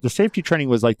the safety training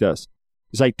was like this.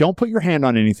 It's like, don't put your hand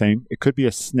on anything. It could be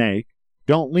a snake.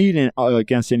 Don't lean in,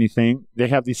 against anything. They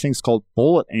have these things called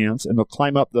bullet ants, and they'll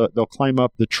climb up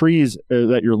the trees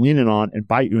that you're leaning on and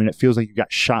bite you, and it feels like you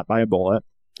got shot by a bullet.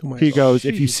 He goes,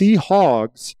 if you see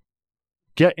hogs,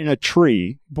 get in a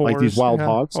tree, Boars, like these wild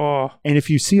hogs. Oh. And if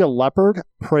you see a leopard,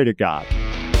 pray to God.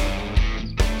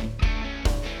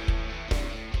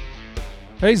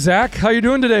 Hey, Zach, how you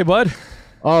doing today, bud?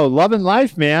 Oh, loving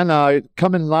life, man.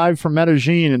 Coming live from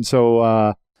Medellin. And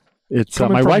so it's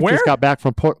my wife just got back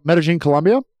from Medellin,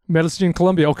 Colombia. Medellin,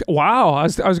 Colombia. Okay. Wow. I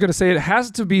was going to say it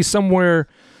has to be somewhere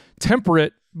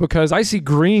temperate because I see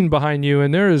green behind you,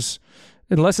 and there's,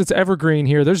 unless it's evergreen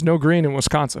here, there's no green in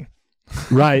Wisconsin.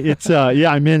 Right. It's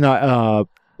I'm in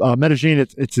Medellin.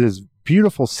 It's this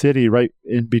beautiful city right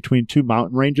in between two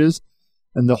mountain ranges,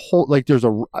 and the whole there's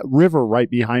a river right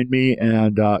behind me,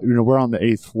 and we're on the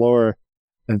 8th floor,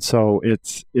 and so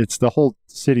it's the whole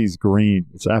city's green.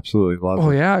 It's absolutely lovely.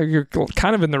 Oh yeah, you're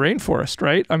kind of in the rainforest,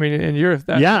 right? I mean, and you're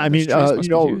that. Yeah, I mean,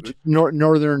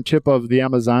 northern tip of the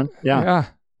Amazon. Yeah. Yeah.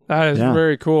 That is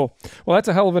very cool. Well, that's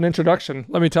a hell of an introduction.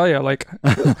 Let me tell you,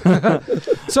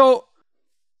 so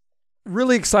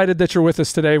really excited that you're with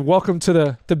us today. Welcome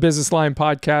to the Business Line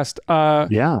podcast.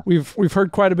 We've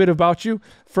heard quite a bit about you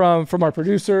from our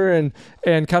producer and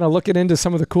kind of looking into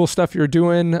some of the cool stuff you're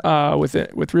doing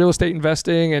with real estate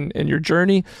investing and your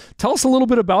journey. Tell us a little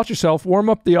bit about yourself. Warm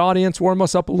up the audience. Warm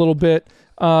us up a little bit.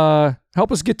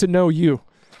 Help us get to know you.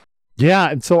 Yeah,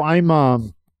 and so I'm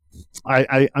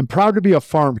proud to be a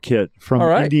farm kid from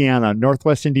Indiana,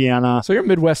 Northwest Indiana. So you're a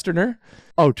Midwesterner.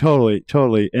 Oh, totally.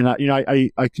 And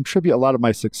I contribute a lot of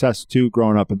my success to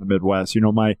growing up in the Midwest.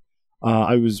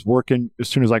 I was working as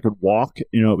soon as I could walk.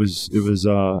 It was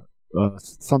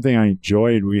something I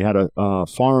enjoyed. We had a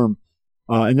farm,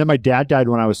 and then my dad died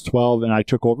when I was 12, and I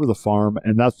took over the farm,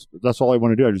 and that's all I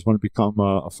want to do. I just want to become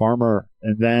a farmer.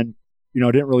 And then,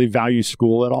 I didn't really value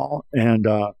school at all, and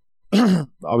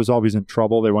I was always in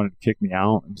trouble. They wanted to kick me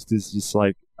out.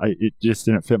 It just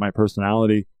didn't fit my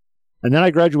personality. And then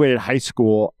I graduated high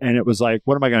school, and it was like,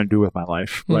 what am I going to do with my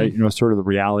life? Right. Sort of the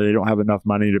reality. I don't have enough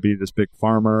money to be this big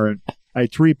farmer. And I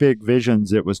had 3 big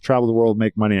visions. It was travel the world,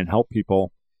 make money, and help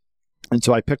people. And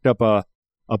so I picked up a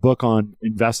book on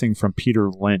investing from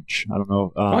Peter Lynch. I don't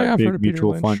know, big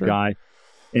mutual fund guy.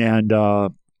 And,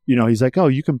 he's like, oh,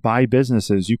 you can buy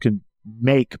businesses. You can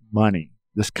make money.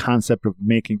 This concept of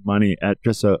making money at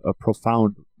just a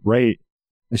profound rate.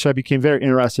 And so I became very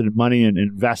interested in money and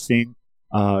investing.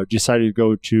 Decided to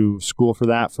go to school for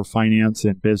that, for finance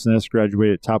and business,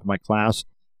 graduated top of my class.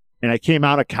 And I came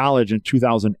out of college in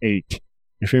 2008.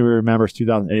 If anybody remembers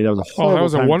 2008, that was a horrible that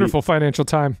was a wonderful financial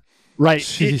time. Right.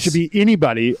 To be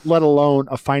anybody, let alone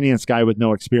a finance guy with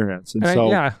no experience. And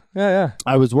so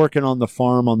I was working on the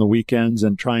farm on the weekends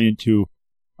and trying to,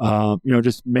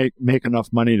 just make enough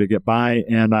money to get by.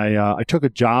 And I took a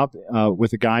job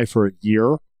with a guy for a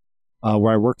year.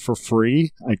 Where I worked for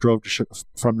free. I drove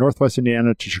from Northwest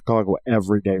Indiana to Chicago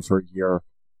every day for a year,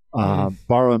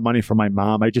 borrowing money from my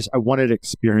mom. I wanted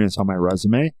experience on my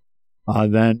resume.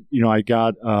 Then, I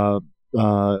got a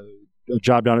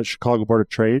job down at Chicago Board of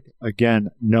Trade. Again,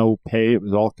 no pay. It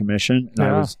was all commission. And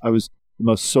I was the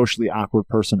most socially awkward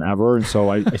person ever. And so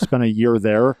I spent a year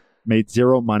there, made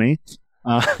zero money.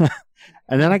 And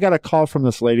then I got a call from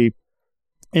this lady.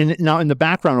 And now in the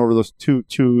background over those two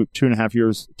and a half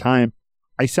years time,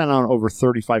 I sent out over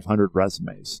 3,500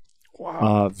 resumes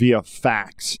via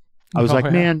fax. I was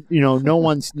man, no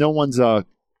one's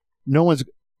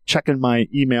checking my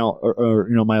email or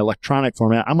my electronic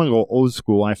format. I'm going to go old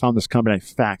school. And I found this company. I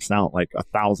faxed out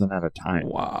 1,000 at a time.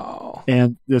 Wow.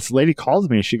 And this lady calls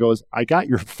me. She goes, I got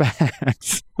your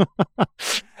fax.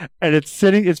 And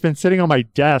it's been sitting on my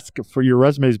desk your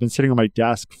resume has been sitting on my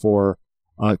desk for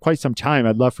quite some time.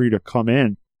 I'd love for you to come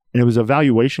in. And it was a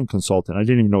valuation consultant. I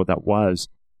didn't even know what that was.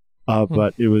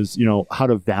 But it was, how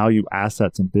to value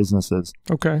assets and businesses.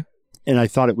 Okay. And I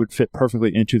thought it would fit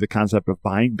perfectly into the concept of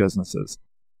buying businesses.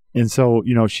 And so,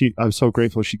 I was so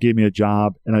grateful she gave me a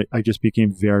job, and I just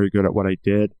became very good at what I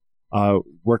did.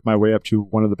 Worked my way up to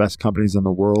one of the best companies in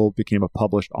the world, became a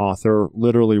published author,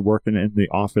 literally working in the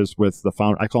office with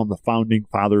I call them the founding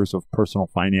fathers of personal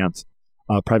finance,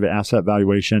 private asset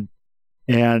valuation.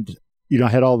 And, I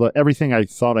had everything I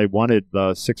thought I wanted,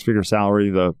 the 6-figure salary,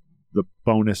 the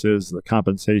bonuses, the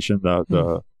compensation,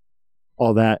 the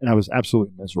all that. And I was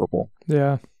absolutely miserable.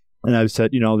 Yeah. And I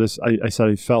said, I said,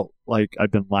 I felt like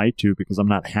I've been lied to because I'm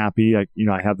not happy. I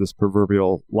have this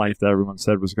proverbial life that everyone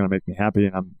said was going to make me happy,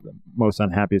 and I'm the most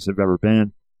unhappiest I've ever been.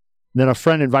 And then a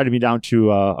friend invited me down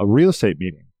to a real estate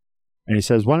meeting. And he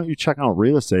says, why don't you check out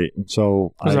real estate? And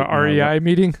so was it an REI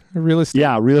meeting? Real estate?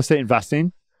 Yeah, real estate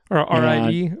investing. Or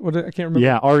RIE? I can't remember.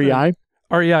 Yeah, REI.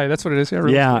 REI, that's what it is.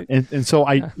 Yeah, and so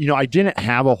I didn't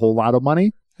have a whole lot of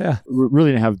money. Yeah.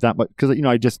 Really didn't have that much because,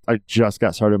 I just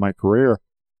got started in my career.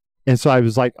 And so I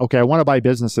was like, okay, I want to buy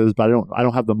businesses, but I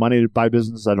don't have the money to buy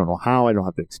businesses. I don't know how. I don't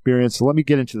have the experience. So let me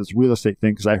get into this real estate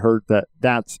thing because I heard that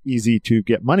that's easy to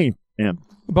get money in.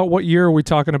 About what year are we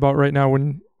talking about right now?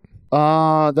 When?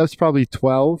 That's probably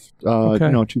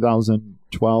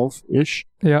 2012-ish.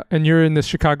 Yeah, and you're in the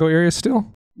Chicago area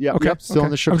still? Yeah, okay. Still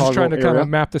in the Chicago area. I'm just trying to kind of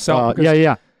map this out.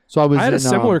 Yeah. So I had a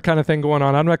similar kind of thing going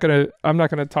on. I'm not gonna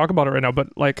talk about it right now, but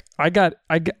like I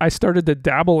started to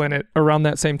dabble in it around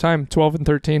that same time, 12 and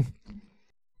 13.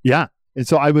 Yeah, and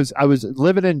so I was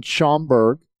living in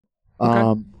Schaumburg,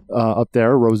 up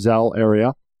there, Roselle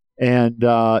area, and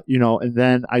and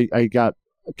then I got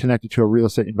connected to a real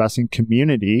estate investing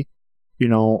community,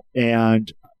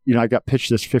 and I got pitched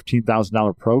this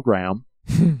 $15,000 program,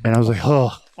 and I was like,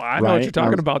 oh, well, I know what you're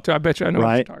talking about too. I bet you I know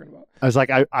what you're talking about. I was like,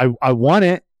 I want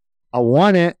it. I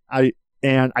want it. I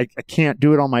can't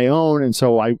do it on my own. And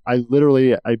so I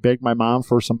literally begged my mom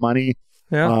for some money.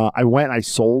 Yeah. I went and I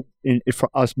sold for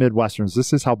us Midwesterners.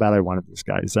 This is how bad I wanted this,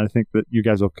 guys. I think that you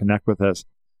guys will connect with this.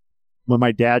 When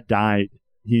my dad died,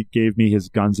 he gave me his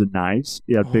guns and knives.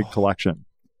 He had a big collection.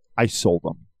 I sold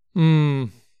them.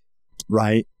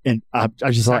 Right. And I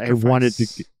just thought I wanted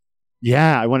to get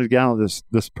out of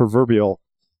this proverbial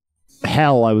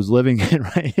hell I was living in,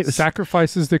 right?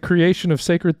 Sacrifice is the creation of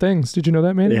sacred things. Did you know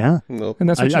that, man? Yeah. Nope. And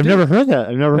that's what I've never heard that.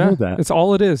 I've never heard that. It's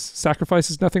all it is.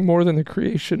 Sacrifice is nothing more than the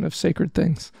creation of sacred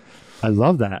things. I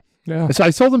love that. Yeah. And so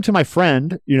I sold them to my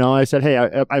friend. I said,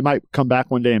 hey, I might come back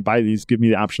one day and buy these. Give me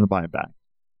the option to buy it back.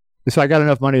 And so I got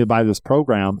enough money to buy this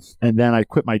program. And then I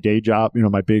quit my day job,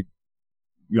 my big,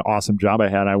 awesome job I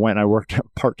had. I went and I worked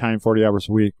part-time 40 hours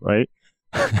a week, right?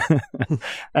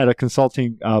 At a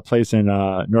consulting place in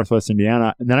Northwest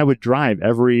Indiana, and then I would drive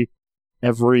every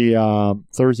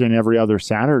Thursday and every other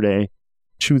Saturday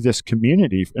to this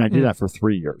community, and I did that for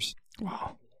 3 years.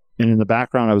 Wow! And in the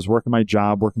background, I was working my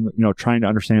job, trying to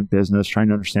understand business, trying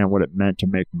to understand what it meant to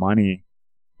make money.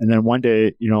 And then one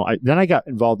day, I got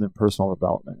involved in personal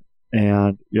development,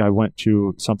 and I went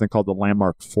to something called the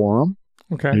Landmark Forum.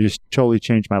 Okay. And it just totally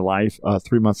changed my life.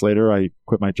 3 months later, I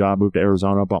quit my job, moved to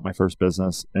Arizona, bought my first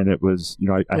business. And it was,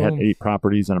 I had 8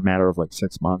 properties in a matter of like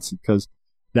 6 months because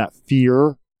that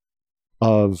fear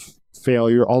of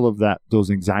failure, all of those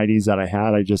anxieties that I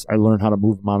had, I learned how to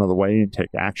move them out of the way and take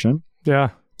action.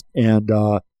 Yeah. And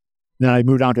then I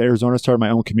moved out to Arizona, started my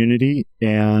own community,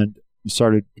 and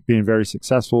started being very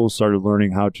successful, started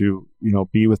learning how to,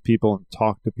 be with people and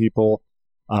talk to people.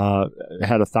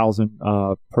 Had 1,000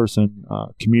 person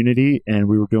community, and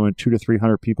we were doing 200 to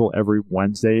 300 people every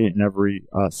Wednesday and every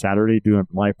Saturday doing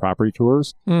live property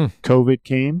tours. COVID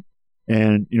came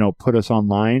and put us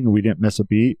online. We didn't miss a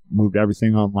beat, moved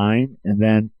everything online. And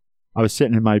then I was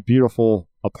sitting in my beautiful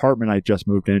apartment I just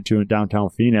moved into in downtown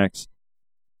Phoenix,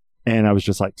 and I was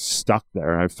just like stuck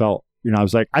there. I felt, I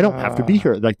was like, I don't have to be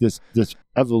here. Like this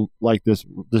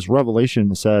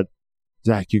revelation said,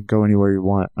 Zach, you can go anywhere you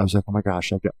want. I was like, oh my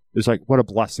gosh. It's like, what a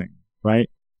blessing, right?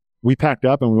 We packed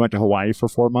up and we went to Hawaii for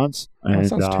 4 months. And, that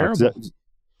sounds terrible.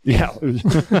 Yeah.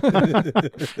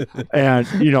 And,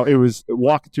 it was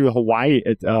walking through Hawaii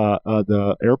at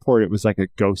the airport. It was like a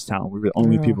ghost town. We were the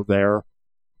only people there.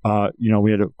 We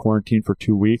had to quarantine for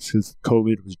 2 weeks because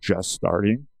COVID was just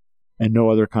starting and no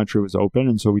other country was open.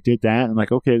 And so we did that and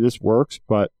like, okay, this works,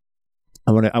 but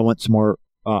I want some more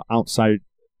outside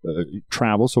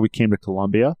travel, so we came to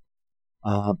Colombia,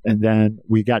 and then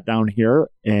we got down here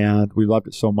and we loved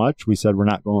it so much we said we're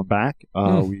not going back.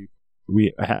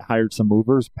 We hired some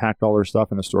movers, packed all our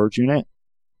stuff in a storage unit,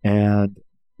 and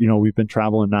we've been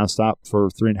traveling nonstop for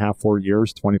 3.5-4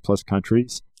 years, 20 plus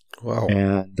countries. Wow.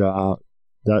 And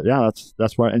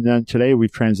that's why. And then today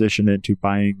we've transitioned into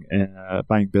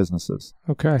buying businesses.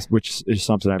 Okay, which is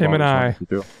something I've always wanted to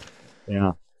do.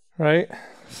 Yeah. Right.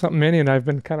 Something Manny and I've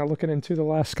been kind of looking into the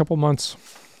last couple months.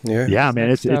 Yeah, man.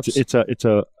 It's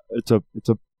a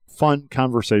fun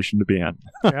conversation to be in.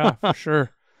 Yeah, for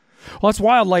sure. Well, it's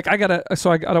wild. Like this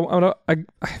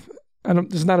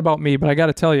is not about me, but I got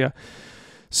to tell you.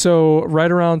 So right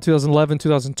around 2011,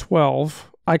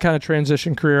 2012, I kind of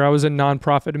transitioned career. I was in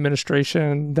nonprofit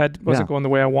administration. That wasn't going the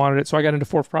way I wanted it. So I got into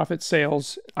for-profit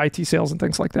sales, IT sales, and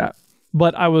things like that.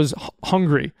 But I was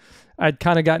hungry. I'd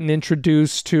kind of gotten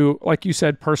introduced to, like you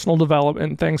said, personal development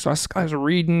and things. So I was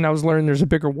reading, I was learning there's a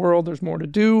bigger world, there's more to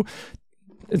do.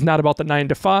 It's not about the 9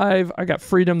 to 5. I got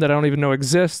freedom that I don't even know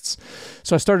exists.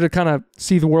 So I started to kind of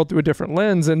see the world through a different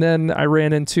lens. And then I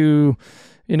ran into,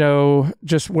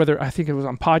 just whether I think it was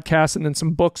on podcasts and then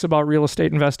some books about real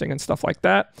estate investing and stuff like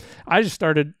that. I just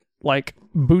started like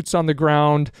boots on the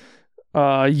ground,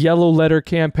 yellow letter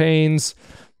campaigns.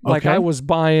 Like I was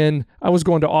going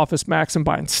to Office Max and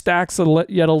buying stacks of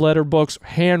yellow letter books,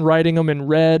 handwriting them in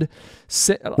red,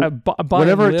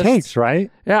 whatever it takes,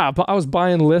 right? Yeah, but I was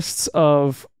buying lists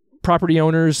of property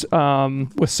owners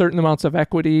with certain amounts of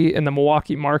equity in the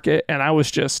Milwaukee market, and I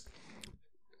was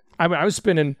was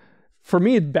spending. For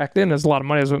me back then, there's a lot of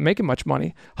money. I wasn't making much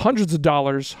money. Hundreds of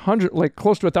dollars,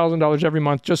 close to $1,000 every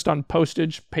month, just on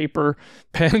postage, paper,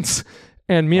 pens,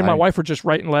 and me and my wife were just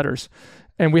writing letters.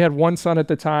 And we had one son at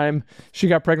the time. She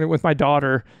got pregnant with my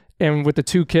daughter, and with the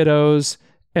 2 kiddos,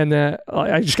 and then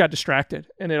I just got distracted,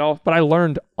 but I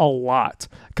learned a lot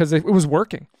because it was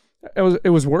working. It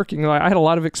was working. I had a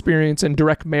lot of experience in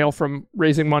direct mail from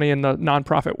raising money in the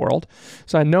nonprofit world,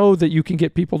 so I know that you can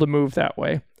get people to move that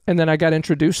way. And then I got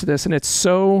introduced to this, and it's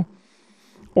so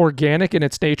organic in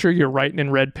its nature. You're writing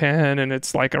in red pen, and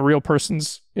it's like a real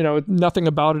person's, nothing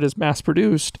about it is mass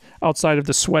produced outside of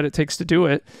the sweat it takes to do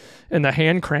it and the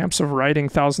hand cramps of writing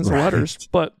thousands of letters.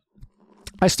 But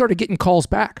I started getting calls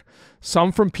back,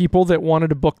 some from people that wanted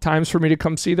to book times for me to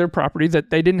come see their property that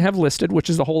they didn't have listed, which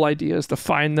is the whole idea, is to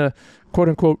find the quote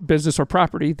unquote business or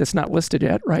property that's not listed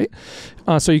yet. Right.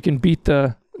 So you can beat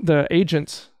the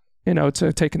agents,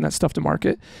 to taking that stuff to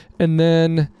market. And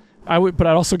then but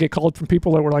I'd also get called from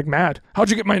people that were like mad. How'd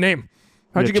you get my name?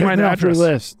 How'd you get my address?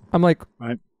 List. I'm like,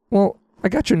 well, I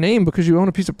got your name because you own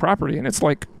a piece of property and it's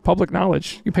like public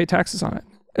knowledge. You pay taxes on it.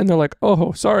 And they're like,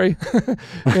 oh, sorry.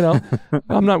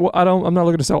 I'm not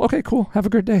looking to sell. Okay, cool. Have a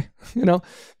great day.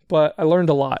 But I learned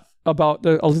a lot about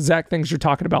the exact things you're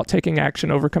talking about, taking action,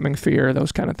 overcoming fear,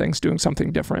 those kind of things, doing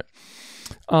something different.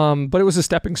 But it was a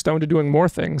stepping stone to doing more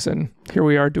things. And here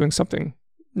we are doing something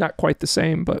not quite the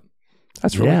same, but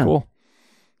that's really cool.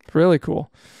 Really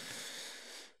cool.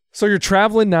 So you're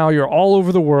traveling now. You're all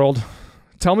over the world.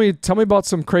 Tell me about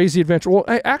some crazy adventure. Well,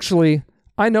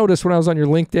 I noticed when I was on your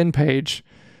LinkedIn page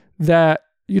that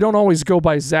you don't always go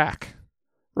by Zach,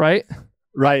 right?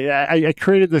 Right. I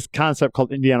created this concept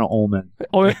called Indiana Ullman.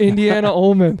 Oh, Indiana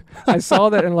Ullman. I saw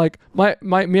that, and like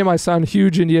me and my son,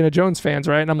 huge Indiana Jones fans,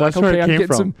 right? And I'm like, okay,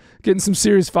 I'm getting some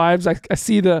serious vibes. I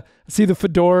see the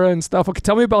fedora and stuff. Okay,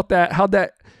 tell me about that.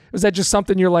 Was that just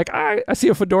something you're like, I see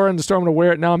a fedora in the store, I'm gonna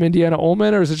wear it now, I'm Indiana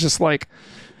Ullman, or is it just like?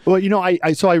 Well,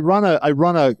 I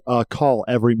run a call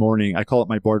every morning. I call it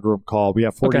my boardroom call. We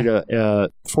have 40 to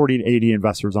 80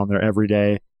 investors on there every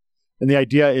day. And the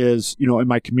idea is, in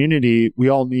my community, we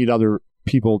all need other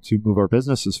people to move our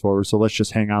businesses forward. So let's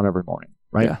just hang out every morning,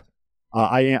 right? Yeah.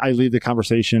 I lead the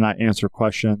conversation. I answer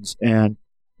questions. And,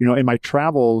 in my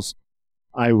travels,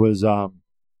 I was, I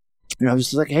was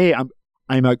just like, hey, I'm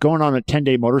going on a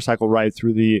 10-day motorcycle ride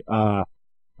through the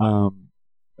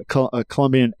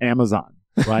Colombian Amazon,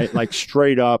 right? Like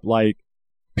straight up, like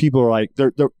people are like,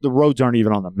 the roads aren't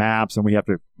even on the maps, and we have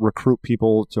to recruit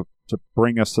people to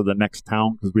bring us to the next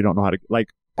town because we don't know how to,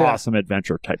 awesome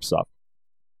adventure type stuff.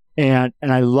 And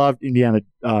I loved Indiana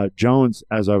Jones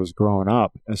as I was growing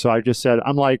up. And so I just said,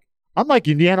 I'm like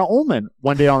Indiana Ullman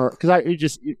one day because I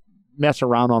just mess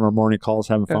around on our morning calls,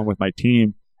 having fun with my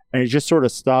team. And it just sort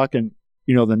of stuck. And,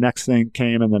 the next thing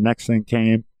came and the next thing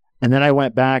came. And then I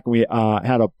went back and we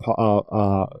had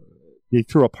they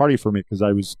threw a party for me because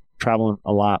I was traveling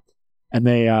a lot. And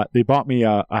they bought me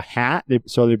a hat.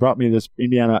 So they brought me this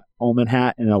Indiana Ullman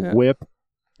hat and a whip.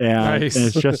 And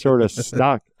it's just sort of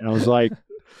stuck. And I was like,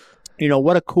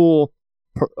 what a cool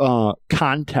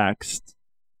context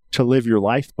to live your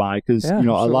life by. Because, a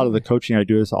lot of the coaching I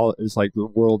do is like the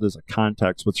world is a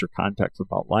context. What's your context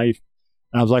about life?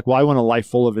 And I was like, well, I want a life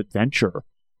full of adventure,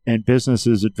 and business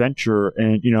is adventure.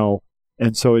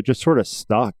 And so it just sort of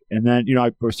stuck. And then,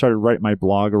 I started writing my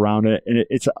blog around it. And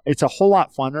it's a whole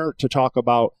lot funner to talk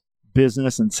about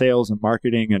business and sales and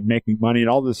marketing and making money and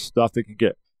all this stuff that can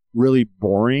get really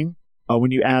boring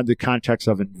when you add the context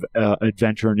of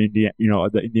adventure and the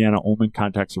Indiana Ullman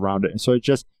context around it. And so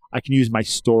I can use my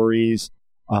stories.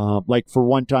 Like for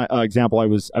one time example, I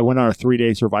went on a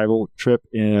 3-day survival trip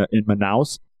in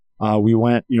Manaus. We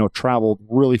went, traveled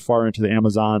really far into the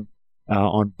Amazon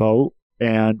on boat.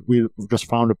 And we just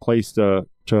found a place to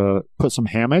put some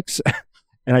hammocks,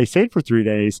 and I stayed for 3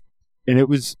 days. And it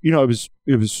was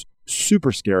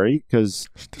super scary because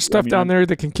there's stuff down there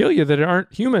that can kill you that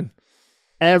aren't human.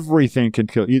 Everything can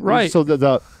kill you. Right. So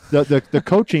the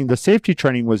coaching, the safety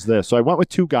training was this. So I went with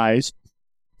 2 guys.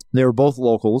 They were both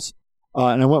locals.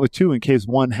 and I went with 2 in case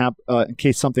in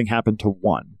case something happened to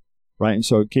one, right? And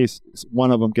so in case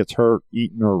one of them gets hurt,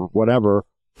 eaten, or whatever,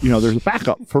 there's a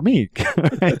backup for me.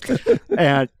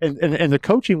 and the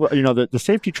coaching, the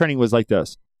safety training was like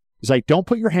this. It's like, don't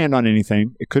put your hand on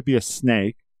anything. It could be a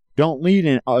snake. Don't lean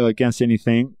in against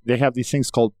anything. They have these things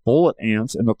called bullet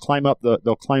ants, and they'll climb up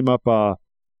the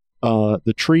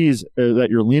trees that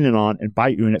you're leaning on and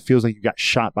bite you, and it feels like you got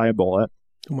shot by a bullet.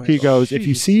 He goes, if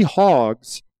you see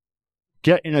hogs,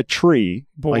 get in a tree,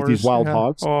 boars, like these wild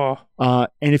hogs. Oh.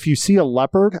 And if you see a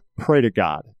leopard, pray to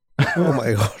God. Oh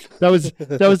my God. That was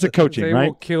the coaching, they right? They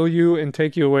will kill you and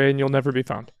take you away, and you'll never be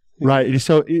found. Right.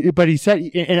 So, but he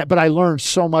said, but I learned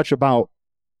so much about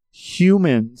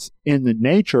humans in the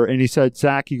nature. And he said,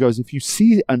 Zach, he goes, if you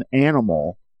see an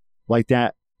animal like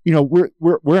that, we're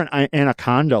in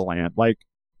anaconda land. Like,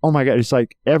 oh my God, it's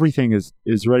like everything is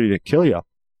ready to kill you.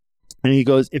 And he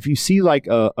goes, if you see like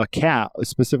a cat,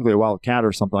 specifically a wild cat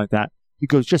or something like that, he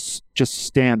goes, just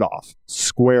stand off,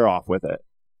 square off with it,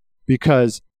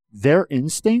 because their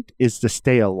instinct is to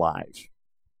stay alive.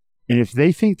 And if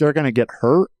they think they're going to get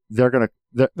hurt, they're not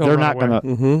going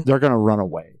to, they're going to run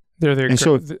away.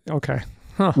 Okay.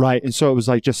 Huh. Right. And so it was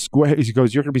like, just square. He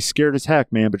goes, you're going to be scared as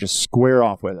heck, man, but just square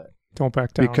off with it. Don't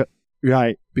back down.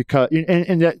 Because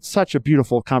that's such a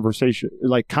beautiful conversation,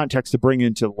 like context to bring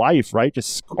into life, right?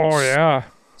 Just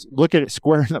look at it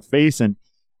square in the face and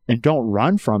don't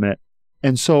run from it.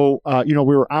 And so, we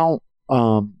were out,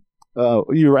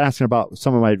 you were asking about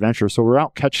some of my adventures. So we're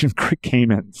out catching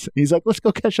caimans. He's like, let's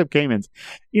go catch some caimans.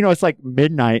 It's like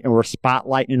midnight and we're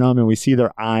spotlighting them and we see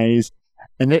their eyes,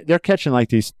 and they're catching like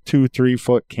these 2-3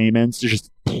 foot caimans. They're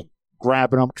just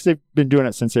grabbing them because they've been doing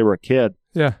it since they were a kid.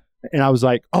 Yeah. And I was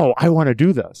like, oh, I want to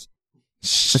do this.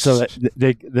 So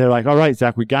they're like, all right,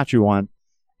 Zach, we got you one.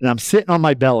 And I'm sitting on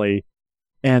my belly,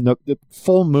 and the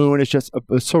full moon is just a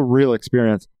surreal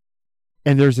experience.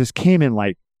 And there's this caiman,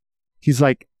 like, he's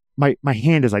like, my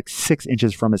hand is like 6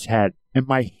 inches from his head, and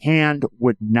my hand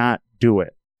would not do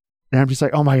it. And I'm just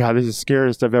like, oh my God, this is the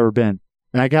scariest I've ever been.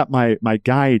 And I got my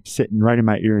guide sitting right in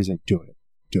my ear. He's like, do it.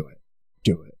 Do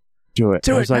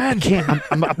I was it, like, man. I can't.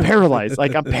 I'm paralyzed.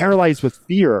 Like, I'm paralyzed with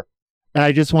fear. And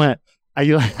I just went, I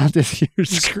let this huge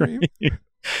scream. I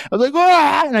was like,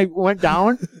 ah! And I went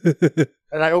down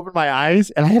and I opened my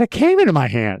eyes and I had a caiman in my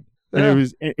hand.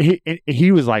 And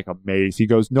he was like amazed. He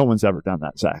goes, no one's ever done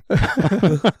that, Zach.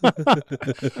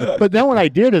 But then what I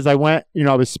did is I went,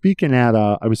 I was speaking at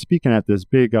this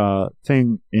big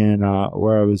thing in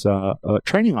where I was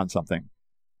training on something,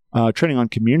 training on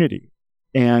community.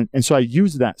 And so I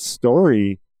used that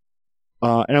story.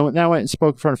 And I went and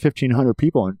spoke in front of 1,500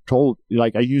 people and told,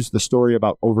 like, I used the story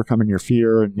about overcoming your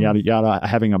fear and yada, yada,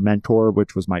 having a mentor,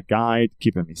 which was my guide,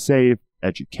 keeping me safe,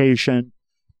 education.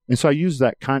 And so I used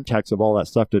that context of all that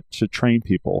stuff to train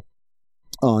people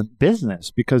on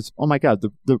business because, oh my God,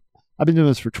 I've been doing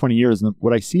this for 20 years. And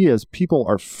what I see is people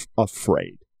are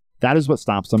afraid. That is what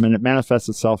stops them. And it manifests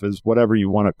itself as whatever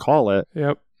you want to call it.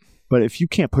 Yep. But if you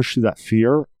can't push through that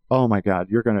fear, oh my God,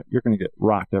 you're gonna get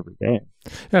rocked every day.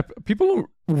 Yeah, we don't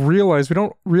realize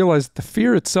the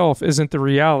fear itself isn't the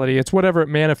reality. It's whatever it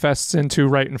manifests into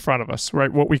right in front of us,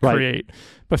 right? What we create.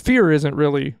 But fear isn't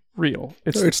really real.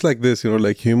 It's like this,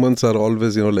 like humans are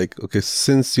always, like, okay,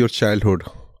 since your childhood,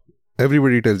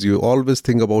 everybody tells you always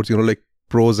think about, like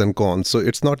pros and cons. So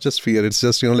it's not just fear. It's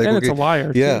just, like, and okay, it's a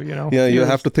liar yeah, too, Yeah, you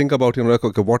have to think about, like,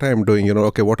 okay, what I'm doing,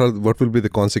 okay, what will be the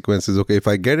consequences? Okay, if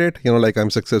I get it, like I'm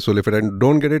successful. If I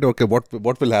don't get it, okay, what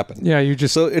will happen? Yeah, you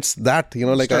just... So it's that,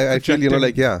 like I feel,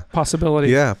 like, yeah. Possibility.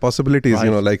 Yeah, possibilities, right.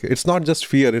 Like it's not just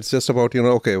fear. It's just about,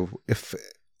 okay, if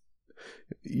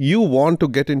you want to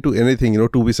get into anything,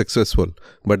 to be successful,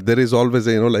 but there is always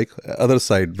a, like other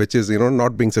side, which is,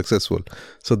 not being successful.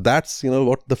 So that's,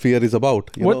 what the fear is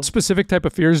about. What specific type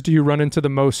of fears do you run into the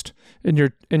most in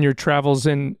your travels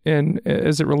in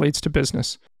as it relates to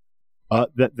business?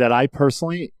 That I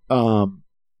personally,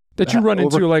 that you run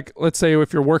into, like, let's say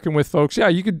if you're working with folks, yeah,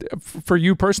 you could, for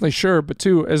you personally, sure, but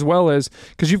too, as well as,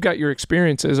 because you've got your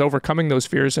experiences overcoming those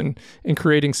fears and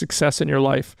creating success in your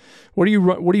life. What do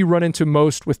you run into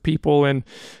most with people, and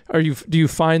do you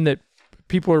find that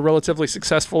people are relatively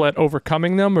successful at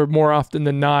overcoming them, or more often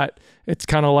than not, it's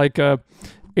kind of like a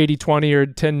 80-20 or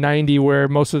 10-90 where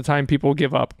most of the time people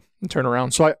give up and turn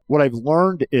around? So what I've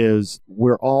learned is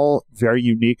we're all very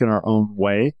unique in our own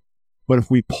way. But if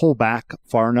we pull back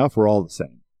far enough, we're all the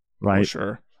same, right? For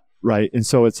sure. Right. And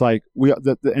so it's like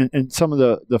and some of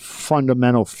the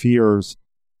fundamental fears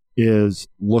is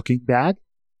looking bad,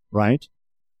 right?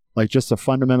 Like just a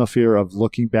fundamental fear of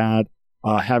looking bad,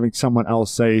 having someone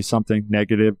else say something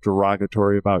negative,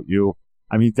 derogatory about you.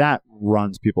 I mean, that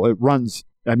runs people. It runs.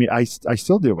 I mean, I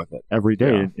still deal with it every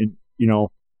day. Yeah. And you know,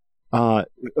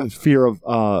 fear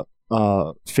of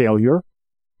failure,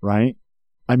 right?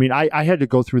 I mean, I had to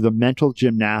go through the mental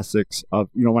gymnastics of,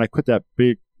 you know, when I quit that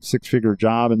big 6-figure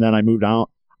job and then I moved out,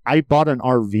 I bought an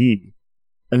RV.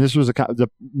 And this was the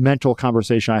mental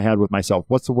conversation I had with myself.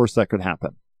 What's the worst that could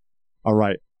happen? All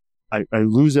right, I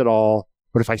lose it all.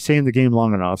 But if I stay in the game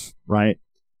long enough, right,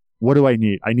 what do I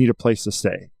need? I need a place to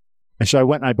stay. And so I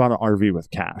went and I bought an RV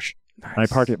with cash. Nice. And I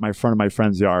parked it in front of my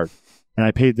friend's yard. And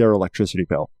I paid their electricity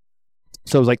bill.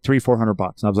 So it was like $300-400.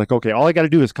 And I was like, okay, all I got to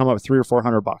do is come up with $300 or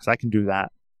 $400. I can do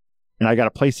that. And I got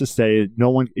a place to stay. No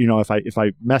one, you know, if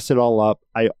I mess it all up,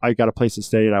 I got a place to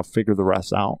stay and I'll figure the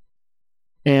rest out.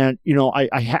 And, you know,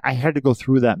 I had to go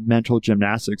through that mental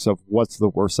gymnastics of what's the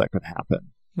worst that could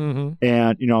happen. Mm-hmm.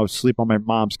 And, you know, sleep on my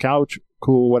mom's couch,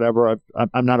 cool, whatever.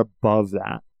 I'm not above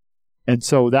that. And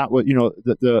so that was, you know,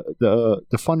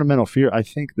 the fundamental fear, I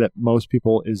think that most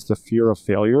people is the fear of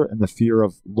failure and the fear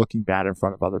of looking bad in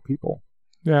front of other people.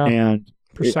 Yeah. And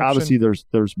obviously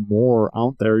there's more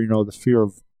out there, you know, the fear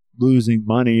of losing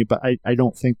money, but I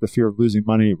don't think the fear of losing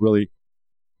money really,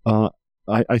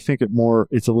 I think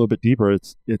it's a little bit deeper.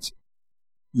 It's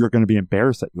you're going to be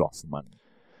embarrassed that you lost the money.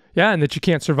 Yeah, and that you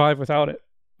can't survive without it.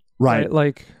 Right.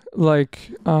 Like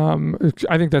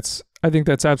I think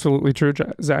that's absolutely true,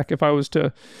 Zach. If I was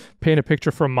to paint a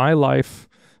picture from my life,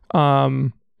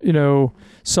 you know,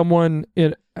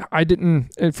 I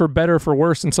didn't, for better or for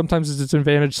worse, and sometimes it's an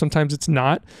advantage, sometimes it's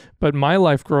not. But my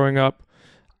life growing up,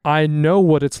 I know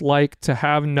what it's like to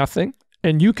have nothing,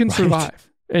 and you can survive.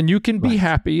 And you can be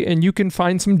happy, and you can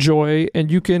find some joy,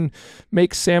 and you can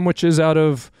make sandwiches out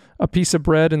of a piece of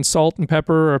bread and salt and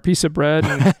pepper, or a piece of bread.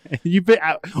 And we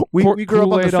grew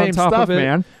up on the same stuff,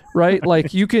 man. Right?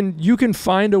 Like you can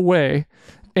find a way.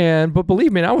 But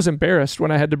believe me, I was embarrassed when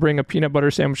I had to bring a peanut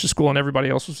butter sandwich to school and everybody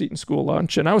else was eating school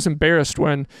lunch. And I was embarrassed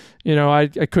when, you know, I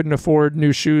couldn't afford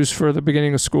new shoes for the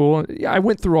beginning of school. I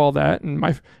went through all that.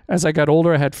 And as I got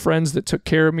older, I had friends that took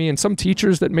care of me and some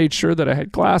teachers that made sure that I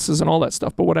had glasses and all that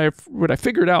stuff. But what I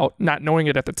figured out, not knowing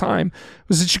it at the time,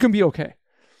 was that you can be okay.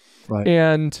 Right.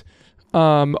 And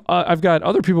I've got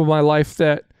other people in my life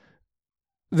that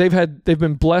they've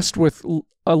been blessed with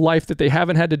a life that they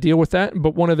haven't had to deal with that.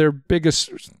 But one of their biggest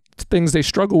things they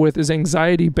struggle with is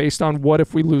anxiety based on what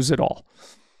if we lose it all?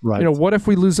 Right. You know, what if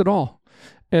we lose it all?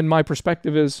 And my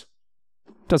perspective is,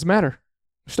 doesn't matter.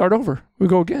 Start over. We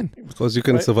go again. Because you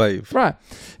can survive. Right.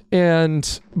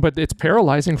 But it's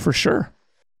paralyzing for sure.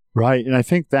 Right. And I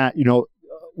think that, you know,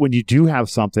 when you do have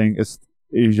something,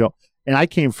 you know, and I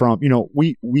came from, you know,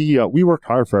 we worked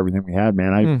hard for everything we had,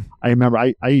 man. I remember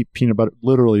I ate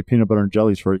literally peanut butter and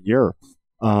jellies for a year.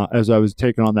 As I was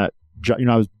taking on that, you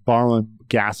know, I was borrowing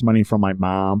gas money from my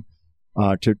mom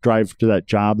to drive to that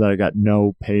job that I got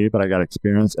no pay, but I got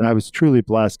experience. And I was truly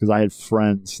blessed because I had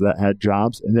friends that had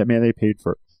jobs and that, man, they paid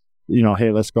for, you know,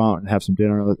 hey, let's go out and have some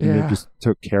dinner. And they just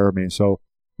took care of me. So,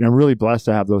 you know, I'm really blessed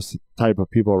to have those type of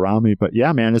people around me. But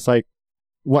yeah, man, it's like,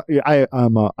 I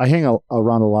hang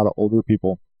around a lot of older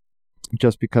people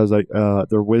just because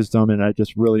their wisdom, and I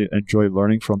just really enjoy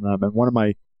learning from them. And one of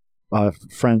my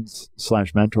friends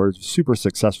 / mentors, super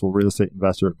successful real estate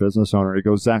investor, business owner, he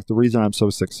goes, Zach, the reason I'm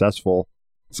so successful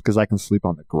is because I can sleep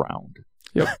on the ground.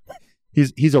 Yep.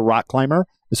 He's a rock climber,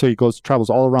 so he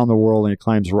travels all around the world and he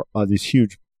climbs these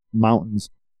huge mountains.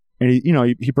 And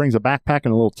he brings a backpack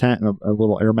and a little tent and a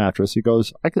little air mattress. He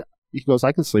goes, I could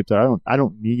sleep there. I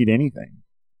don't need anything.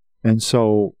 And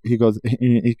so he goes,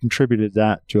 he contributed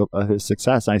that to his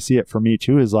success. And I see it for me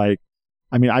too, is like,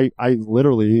 I mean, I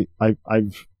literally, I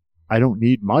don't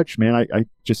need much, man. I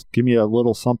just give me a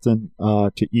little something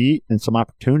to eat and some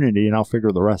opportunity and I'll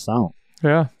figure the rest out.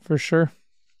 Yeah, for sure.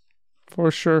 For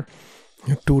sure.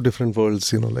 Two different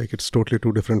worlds, you know, like it's totally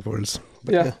two different worlds.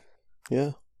 But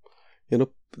yeah. You know,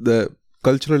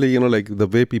 culturally, you know, like the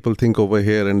way people think over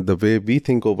here and the way we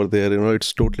think over there, you know,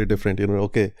 it's totally different. You know,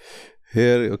 okay.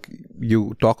 Here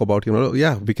you talk about, you know,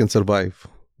 we can survive.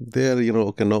 There, you know,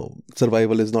 okay, no,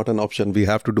 survival is not an option. We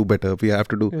have to do better. We have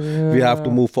to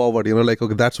move forward. You know, like,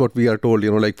 okay, that's what we are told,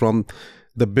 you know, like from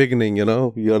the beginning, you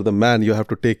know, you're the man, you have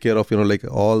to take care of, you know, like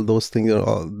all those things, you know,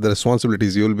 all the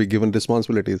responsibilities, you will be given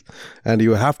responsibilities and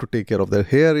you have to take care of that.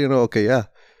 Here, you know, okay,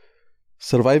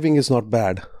 surviving is not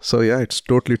bad. So it's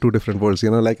totally two different worlds,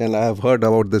 you know, like, and I have heard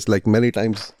about this like many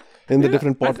times in the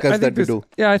different podcasts that we do.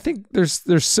 Yeah, I think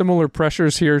there's similar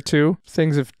pressures here too.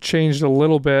 Things have changed a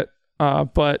little bit,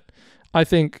 but I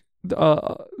think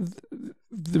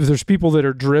there's people that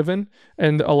are driven,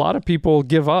 and a lot of people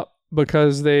give up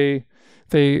because they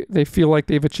feel like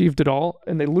they've achieved it all,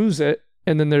 and they lose it,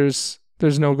 and then there's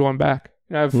no going back.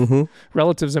 I have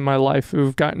relatives in my life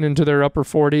who've gotten into their upper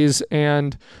 40s,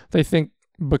 and they think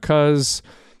because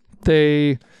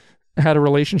they had a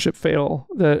relationship fail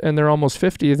and they're almost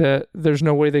 50 that there's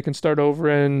no way they can start over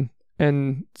and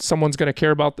someone's going to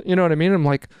care about you know what I mean? I'm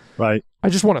like, right. I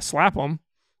just want to slap them.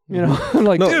 You know,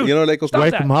 like, no, dude, you know, like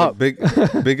wake them up.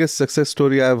 Biggest success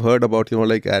story I've heard about, you know,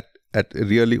 like at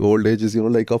really old ages, you know,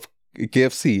 like of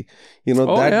KFC, you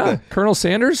know, Colonel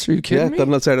Sanders, are you kidding me?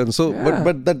 Colonel Sanders. So,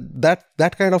 but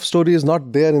that kind of story is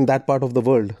not there in that part of the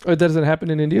world. It doesn't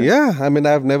happen in India. Yeah, I mean,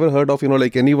 I've never heard of, you know,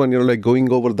 like anyone, you know, like going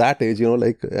over that age, you know,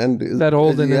 like and that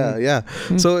old.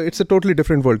 So it's a totally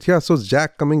different world. Yeah. So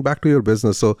Jack, coming back to your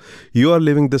business, so you are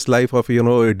living this life of, you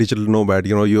know, a digital nomad.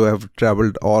 You know, you have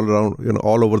traveled all around, you know,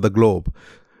 all over the globe.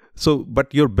 So,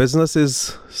 but your business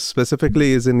is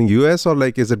in US or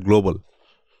like is it global?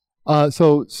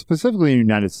 So specifically in the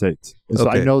United States. So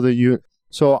I know that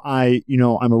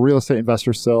I'm a real estate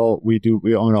investor still. We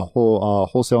own a whole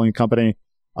wholesaling company.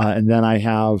 And then I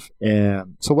have,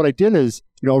 so what I did is,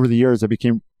 you know, over the years, I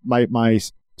became, my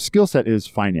skill set is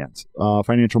finance,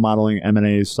 financial modeling,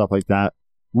 M&As, stuff like that.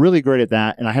 Really great at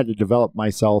that. And I had to develop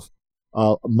myself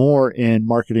more in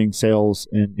marketing, sales,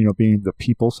 and, you know, being the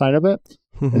people side of it.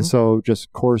 And so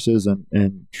just courses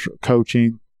and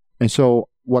coaching. And so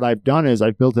what I've done is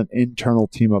I've built an internal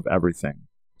team of everything.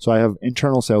 So I have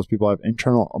internal salespeople, I have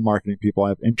internal marketing people, I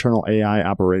have internal AI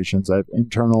operations, I have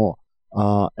internal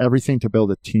everything to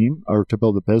build a team or to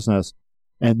build a business.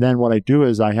 And then what I do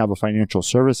is I have a financial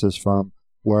services firm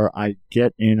where I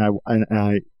get in,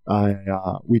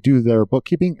 we do their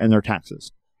bookkeeping and their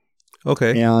taxes.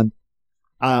 Okay. And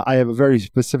I have a very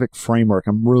specific framework.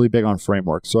 I'm really big on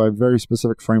framework. So I have a very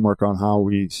specific framework on how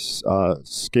we start,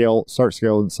 scale,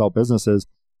 and sell businesses.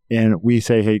 And we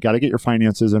say, hey, you got to get your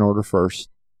finances in order first.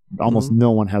 Almost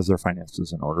no one has their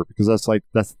finances in order because that's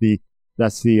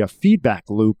the feedback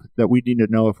loop that we need to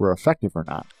know if we're effective or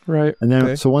not. Right. And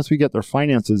then, so once we get their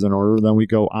finances in order, then we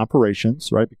go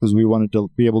operations, right? Because we want to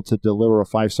be able to deliver a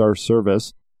 5-star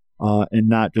service and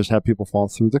not just have people fall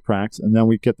through the cracks. And then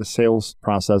we get the sales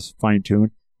process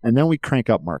fine-tuned. And then we crank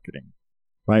up marketing,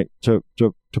 right? To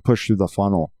push through the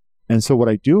funnel. And so what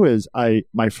I do is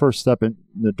my first step in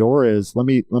the door is let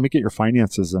me get your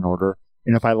finances in order.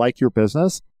 And if I like your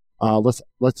business, let's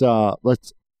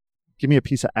give me a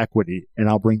piece of equity and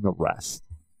I'll bring the rest.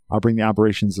 I'll bring the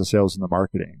operations, the sales, and the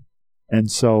marketing.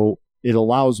 And so it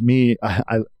allows me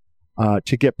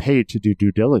to get paid to do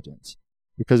due diligence.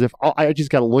 Because if I just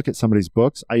got to look at somebody's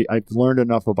books, I've learned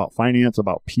enough about finance,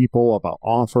 about people, about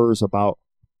offers, about,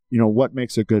 you know, what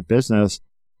makes a good business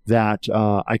that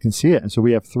I can see it. And so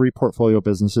we have 3 portfolio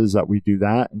businesses that we do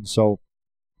that. And so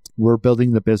we're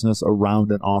building the business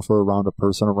around an offer, around a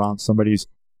person, around somebody's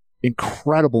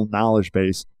incredible knowledge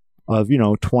base of, you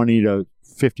know, 20 to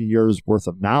 50 years worth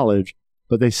of knowledge,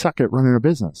 but they suck at running a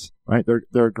business, right?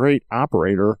 They're a great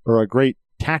operator or a great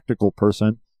tactical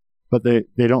person, but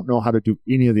they don't know how to do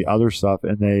any of the other stuff.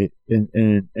 And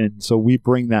and so we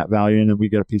bring that value in and we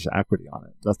get a piece of equity on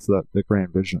it. That's the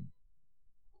grand vision.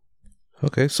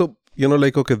 Okay. So, you know,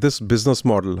 like, okay, this business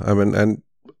model, I mean, and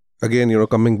again, you know,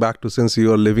 coming back to, since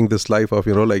you are living this life of,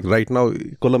 you know, like right now,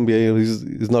 Colombia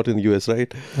is not in US,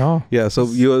 right? Oh. Yeah. So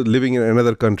you're living in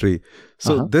another country.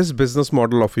 So this business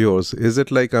model of yours, is it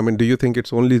like, I mean, do you think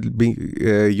it's only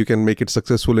you can make it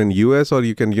successful in US or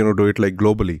you can, you know, do it like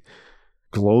globally?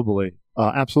 Globally.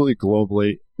 Absolutely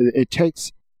globally. It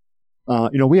takes, you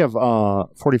know, we have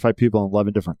 45 people in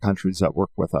 11 different countries that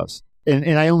work with us.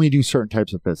 And I only do certain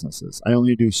types of businesses. I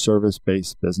only do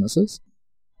service-based businesses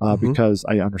because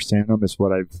I understand them. It's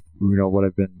what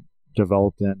I've been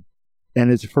developed in.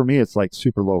 And for me, it's like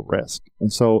super low risk.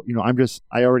 And so, you know,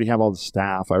 I already have all the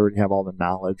staff. I already have all the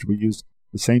knowledge. We use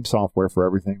the same software for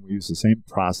everything. We use the same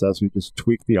process. We just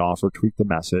tweak the offer, tweak the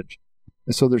message.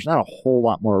 And so there's not a whole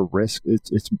lot more risk.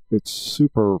 It's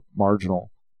super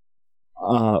marginal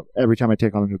every time I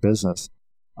take on a new business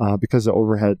because the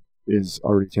overhead is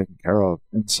already taken care of.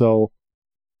 And so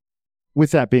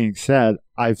with that being said,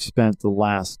 I've spent the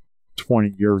last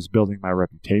 20 years building my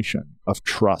reputation of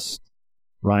trust,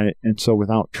 right? And so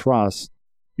without trust,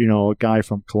 you know, a guy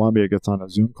from Colombia gets on a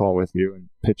Zoom call with you and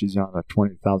pitches you on a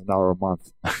 $20,000 a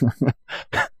month.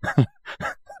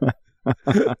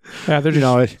 Yeah,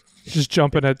 they're just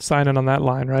jumping at signing on that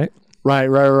line, right?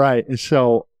 Right. And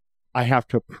so I have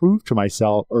to prove to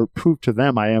myself or prove to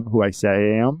them I am who I say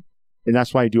I am. And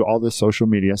that's why I do all this social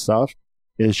media stuff,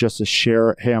 is just to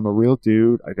share, hey, I'm a real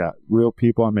dude. I got real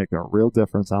people. I'm making a real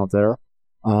difference out there.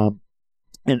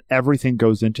 And everything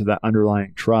goes into that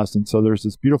underlying trust. And so there's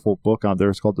this beautiful book out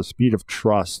there. It's called The Speed of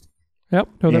Trust. Yep.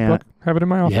 Know that book. Have it in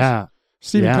my office. Yeah.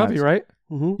 Stephen Covey, right?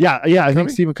 Yeah, I think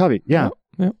Stephen Covey. Yeah.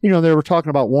 Yep. You know, they were talking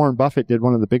about Warren Buffett did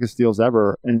one of the biggest deals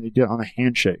ever, and he did it on a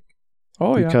handshake.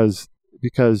 Oh,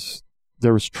 because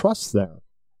there was trust there.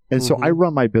 And so I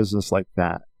run my business like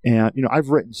that. And, you know, I've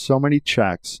written so many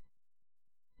checks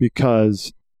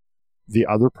because the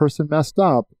other person messed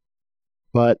up,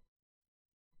 but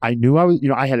I knew I was, you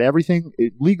know, I had everything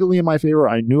legally in my favor.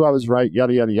 I knew I was right,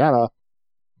 yada, yada, yada.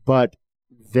 But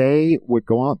they would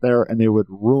go out there and they would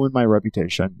ruin my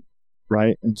reputation,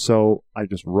 right? And so I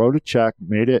just wrote a check,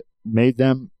 made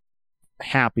them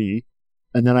happy,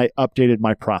 and then I updated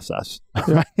my process.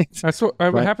 Right? That's what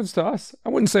happens to us. I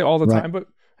wouldn't say all the time, but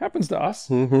happens to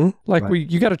us. Like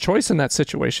you got a choice in that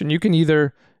situation. You can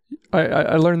either,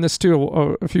 I learned this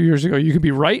too a few years ago. You can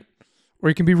be right or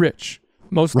you can be rich.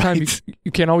 Most of the time,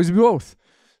 you can't always be both.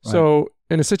 Right. So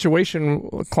in a situation,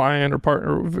 a client or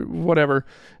partner, whatever,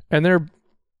 and they're,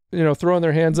 you know, throwing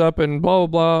their hands up and blah, blah,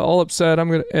 blah, all upset.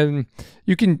 And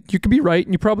you can be right,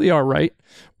 and you probably are right,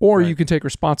 or you can take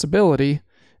responsibility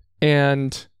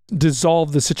and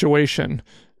dissolve the situation,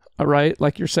 right?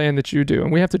 Like you're saying that you do.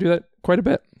 And we have to do that quite a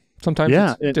bit.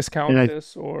 Sometimes it's discount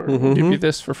this, or we'll give you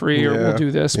this for free, or we'll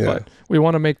do this, but we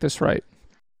want to make this right.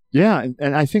 Yeah.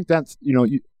 And I think that's, you know,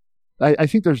 I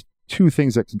think there's two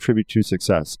things that contribute to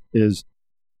success.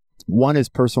 One is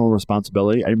personal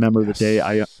responsibility. I remember the day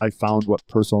I found what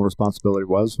personal responsibility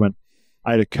was when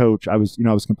I had a coach. I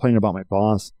was complaining about my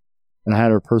boss, and I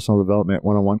had a personal development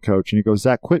one-on-one coach, and he goes,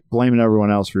 "Zach, quit blaming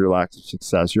everyone else for your lack of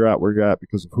success. You're at where you're at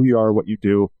because of who you are, what you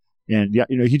do." And yeah,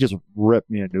 you know, he just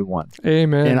ripped me a new one.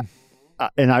 Amen.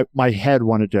 And my head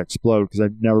wanted to explode because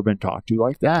I've never been talked to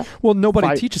like that. Well,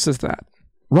 nobody teaches us that.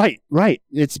 Right.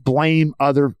 It's blame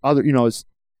other, you know,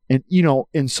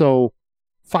 and so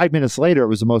 5 minutes later, it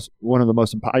was one of the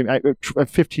most,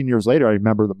 15 years later, I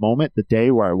remember the moment, the day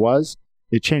where I was,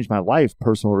 it changed my life,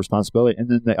 personal responsibility. And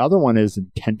then the other one is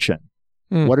intention.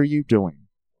 What are you doing?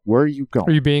 Where are you going?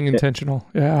 Are you being intentional?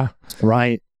 Yeah.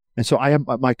 Right. And so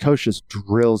my coach just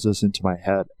drills this into my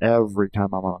head every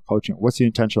time I'm on coaching. What's the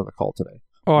intention of the call today?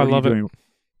 Oh, I love it.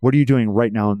 What are you doing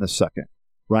right now in this second?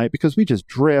 Right? Because we just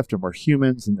drift, and we're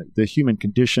humans, and the human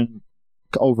condition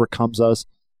overcomes us.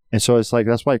 And so it's like,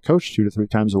 that's why I coach 2 to 3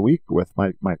 times a week with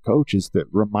my coach, is that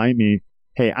remind me,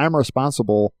 hey, I'm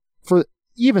responsible for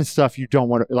even stuff you don't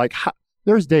want to, like,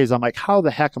 there's days I'm like, how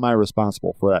the heck am I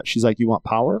responsible for that? She's like, you want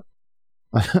power?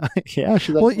 Yeah.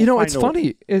 She's like, well, you know, it's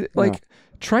funny.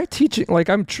 Try teaching. Like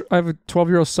I have a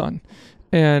 12-year-old son,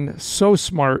 and so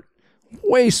smart,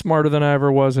 way smarter than I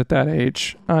ever was at that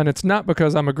age. And it's not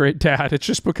because I'm a great dad. It's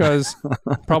just because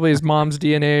probably his mom's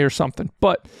DNA or something.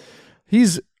 But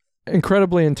he's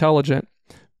incredibly intelligent.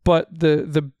 But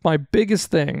my biggest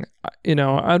thing, you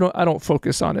know, I don't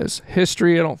focus on his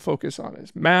history. I don't focus on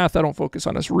his math. I don't focus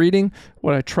on his reading.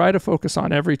 What I try to focus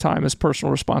on every time is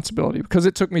personal responsibility, because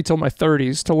it took me till my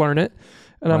 30s to learn it.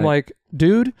 And I'm like,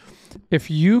 dude,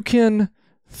 if you can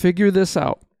figure this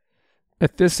out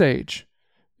at this age,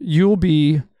 you'll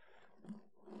be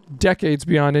decades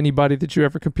beyond anybody that you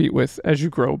ever compete with as you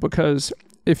grow. Because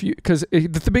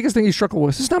the biggest thing he struggled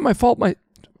with, it's not my fault. My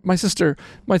sister,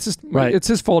 it's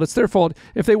his fault. It's their fault.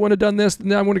 If they wouldn't have done this,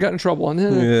 then I would have gotten in trouble.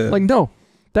 And like, no,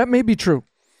 that may be true.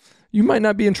 You might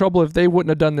not be in trouble if they wouldn't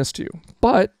have done this to you.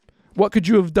 But what could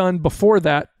you have done before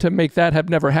that to make that have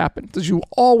never happened? Because you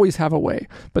always have a way.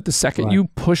 But the second you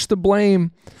push the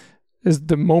blame is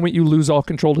the moment you lose all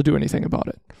control to do anything about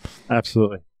it.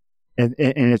 Absolutely. And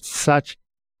it's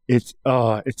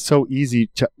so easy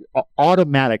to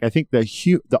automatic. I think the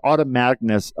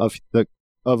automaticness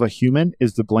of a human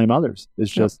is to blame others.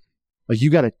 It's just like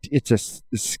it's a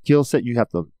skill set. You have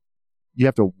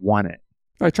to want it.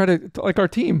 I try to, like our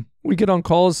team, we get on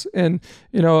calls, and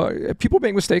you know, people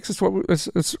make mistakes. It's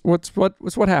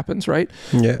what happens, right?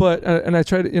 Yeah. But and I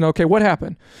try to, you know, okay, what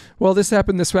happened? Well, this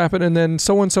happened, and then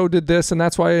so and so did this, and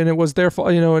that's why, and it was their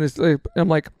fault, you know. And I'm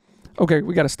like, okay,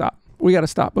 we got to stop.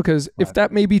 Because if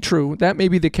that may be true, that may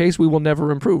be the case, we will never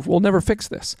improve. We'll never fix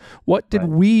this. What did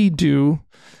we do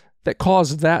that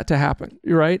caused that to happen?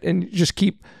 Right? And you just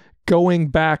keep going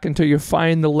back until you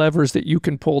find the levers that you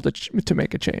can pull to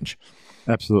make a change.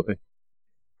 Absolutely.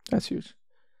 That's huge.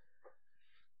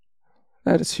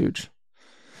 That is huge.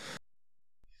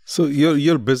 So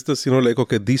your business, you know, like,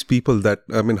 okay, these people that,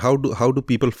 I mean, how do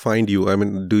people find you? I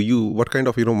mean, what kind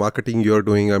of, you know, marketing you're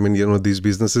doing? I mean, you know, these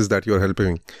businesses that you're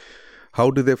helping, how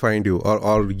do they find you? Or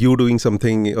are you doing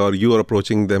something, or you are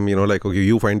approaching them, you know, like, okay,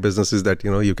 you find businesses that,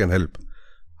 you know, you can help.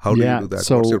 How do you do that?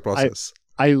 So what's your process?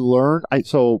 I wanted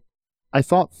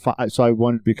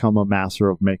to become a master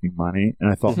of making money,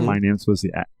 and I thought finance was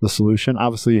the solution.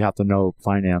 Obviously, you have to know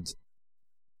finance.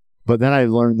 But then I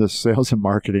learned the sales and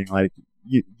marketing. Like,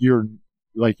 you're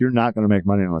not going to make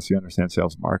money unless you understand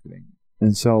sales and marketing.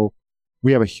 And so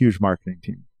we have a huge marketing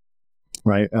team,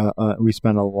 right? We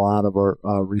spend a lot of our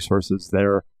resources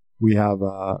there. We have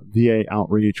VA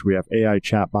outreach. We have AI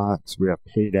chatbots. We have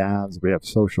paid ads. We have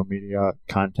social media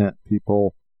content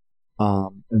people.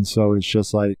 And so it's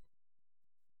just like,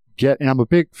 and I'm a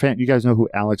big fan. You guys know who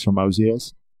Alex Ramosi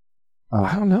is?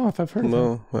 I don't know if I've heard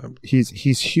of him. He's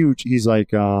huge. He's like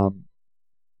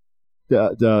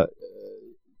the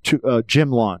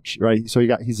gym launch, right? So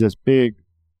he's this big,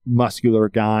 muscular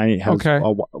guy.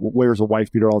 Wears a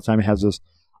wife beater all the time. He has this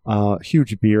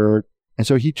huge beard. And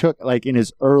so he took, like, in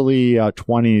his early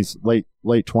 20s, late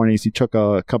 20s, he took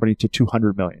a company to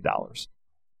 $200 million.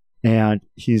 And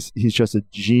he's just a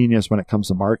genius when it comes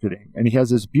to marketing. And he has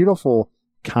this beautiful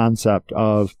concept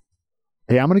of,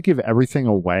 hey, I'm going to give everything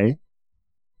away,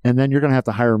 and then you're going to have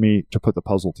to hire me to put the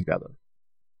puzzle together,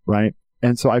 right?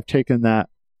 And so I've taken that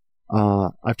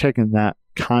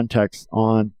context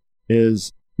on.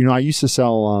 Is, I used to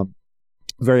sell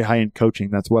very high-end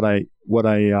coaching. That's what I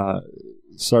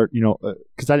start,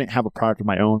 because I didn't have a product of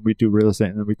my own. We'd do real estate,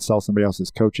 and then we'd sell somebody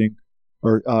else's coaching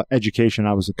or education.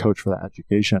 I was a coach for that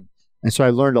education. And so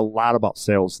I learned a lot about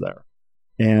sales there.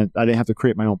 And I didn't have to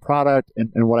create my own product.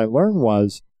 And what I learned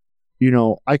was,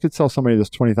 I could sell somebody this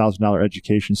 $20,000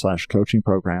 education / coaching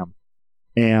program,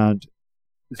 and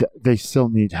they still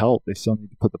need help. They still need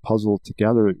to put the puzzle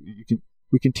together.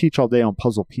 We can teach all day on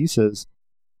puzzle pieces,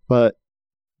 but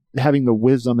having the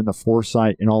wisdom and the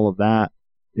foresight and all of that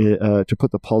to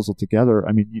put the puzzle together,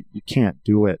 I mean, you can't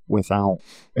do it without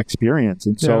experience.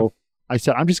 And so I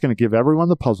said, I'm just going to give everyone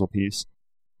the puzzle piece,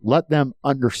 let them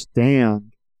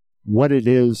understand what it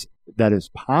is that is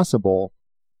possible,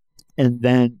 and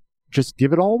then just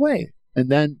give it all away. And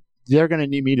then they're going to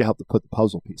need me to help to put the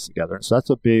puzzle piece together. And so that's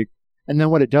and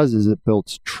then what it does is it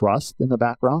builds trust in the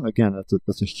background. Again,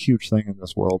 that's a huge thing in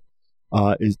this world.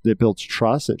 Is it builds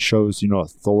trust. It shows,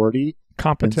 authority.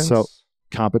 Competence. And so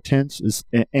competence is,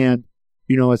 and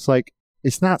it's like,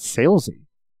 it's not salesy.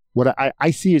 What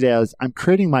I see it as, I'm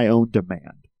creating my own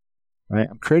demand, right?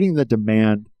 I'm creating the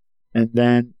demand, and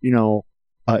then,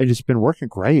 it has been working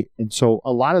great. And so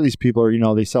a lot of these people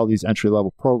are, they sell these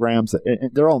entry-level programs,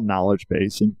 and they're all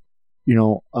knowledge-based. And,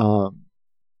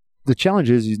 the challenge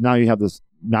is now you have this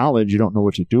knowledge, you don't know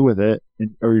what to do with it,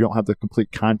 or you don't have the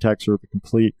complete context or the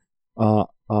complete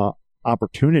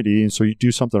opportunity. And so you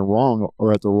do something wrong,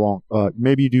 or at the wrong,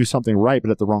 maybe you do something right,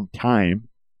 but at the wrong time.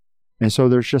 And so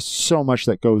there's just so much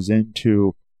that goes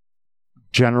into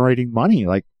generating money,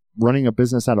 like running a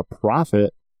business at a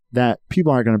profit, that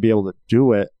people aren't going to be able to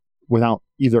do it without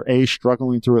either A,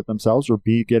 struggling through it themselves, or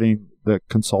B, getting the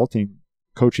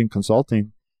coaching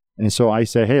consulting. And so I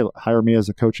say, hey, hire me as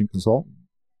a coaching consultant.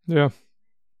 Yeah.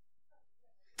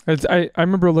 I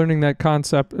remember learning that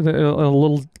concept in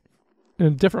a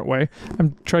different way.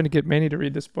 I'm trying to get Manny to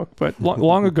read this book, but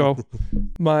long ago,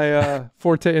 my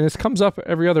forte, and this comes up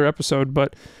every other episode,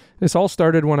 but this all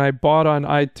started when I bought on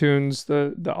iTunes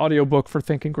the audiobook for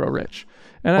Think and Grow Rich.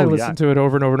 And I listened to it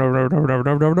over and over and over and over and over and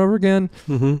over and over again.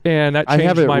 Mm-hmm. And that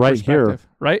changed my perspective.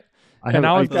 Right? I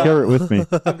carry it with me.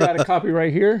 I've got a copy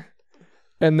right here.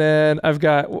 And then I've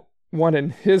got one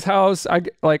in his house.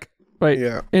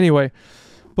 Anyway,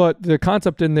 but the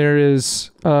concept in there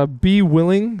is be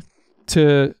willing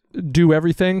to do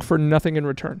everything for nothing in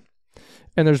return.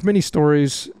 And there's many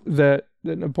stories that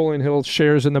Napoleon Hill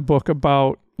shares in the book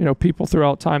about, people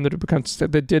throughout time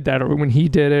that did that, or when he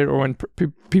did it, or when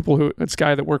this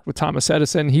guy that worked with Thomas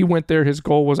Edison, he went there. His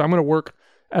goal was, I'm going to work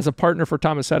as a partner for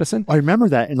Thomas Edison. I remember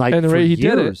that. And the way he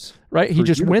did it, right? He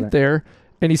just went there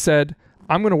and he said,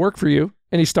 I'm going to work for you.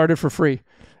 And he started for free.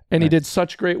 And he did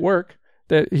such great work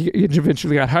that he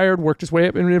eventually got hired, worked his way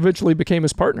up, and eventually became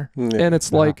his partner. Yeah. And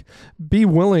it's like, be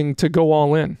willing to go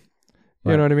all in.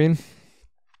 You know what I mean?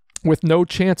 With no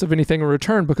chance of anything in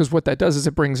return, because what that does is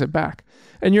it brings it back.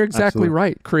 And you're exactly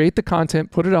right. Create the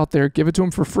content, put it out there, give it to them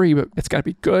for free, but it's got to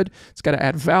be good. It's got to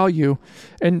add value.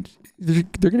 And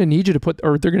they're going to need you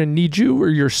they're going to need you or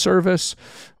your service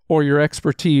or your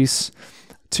expertise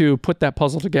to put that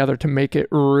puzzle together to make it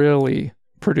really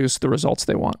produce the results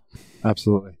they want.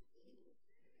 Absolutely.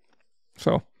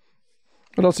 So,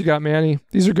 what else you got, Manny?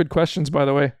 These are good questions, by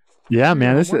the way. Yeah,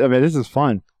 man. This is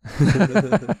fun.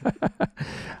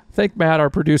 Thank Matt, our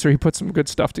producer. He put some good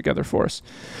stuff together for us.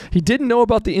 He didn't know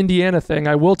about the Indiana thing.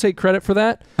 I will take credit for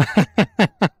that.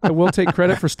 I will take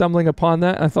credit for stumbling upon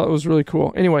that. I thought it was really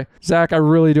cool. Anyway, Zach, I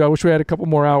really do. I wish we had a couple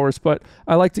more hours, but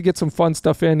I like to get some fun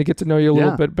stuff in to get to know you a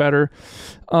little bit better.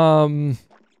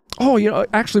 Oh,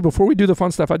 actually, before we do the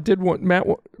fun stuff, I did want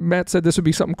Matt said this would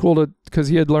be something cool because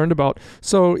he had learned about.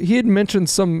 So he had mentioned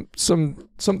something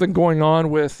going on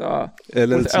with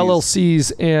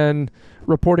LLCs and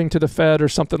reporting to the Fed or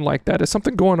something like that. Is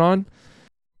something going on?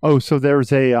 Oh, so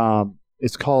there's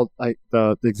it's called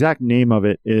the exact name of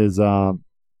it is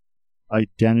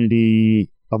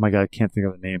identity. Oh my God, I can't think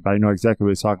of the name, but I know exactly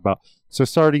what he's talking about. So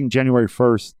starting January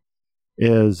 1st.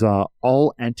 Is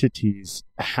all entities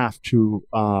have to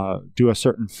do a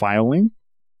certain filing.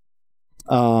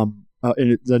 And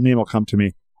the name will come to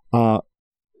me. And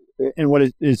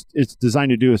what it's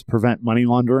designed to do is prevent money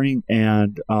laundering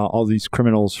and all these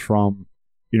criminals from,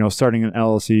 starting an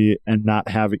LLC and not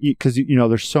having, because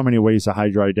there's so many ways to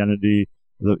hide your identity.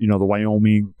 The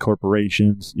Wyoming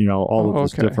corporations, all of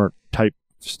this different type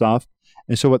stuff.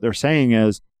 And so what they're saying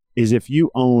is if you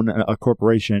own a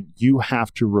corporation, you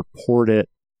have to report it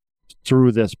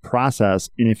through this process,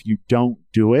 and if you don't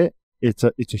do it, it's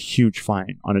a huge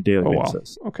fine on a daily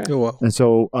basis. Wow. Okay. Oh, wow. And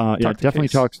so definitely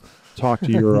talk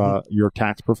to your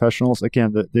tax professionals.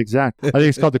 Again, the exact, I think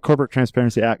it's called the Corporate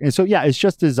Transparency Act. And so it's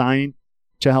just designed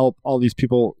to help all these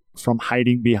people from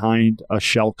hiding behind a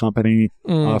shell company,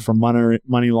 from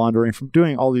money laundering, from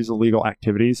doing all these illegal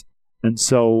activities. And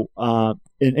so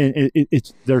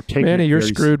it's they're taking. Manny, you're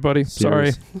screwed, buddy.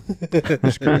 Serious. Sorry,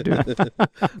 you're screwed, dude.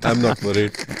 I'm not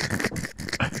worried.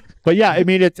 But yeah, I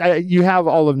mean, you have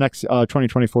all of next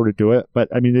 2024 to do it.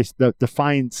 But I mean, the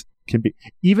fines can be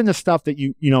even the stuff that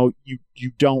you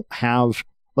don't have.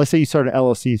 Let's say you started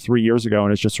LLC 3 years ago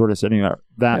and it's just sort of sitting there.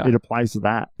 It applies to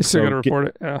that. You still got to report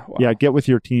it. Yeah. Wow. Yeah. Get with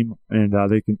your team and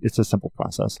they can. It's a simple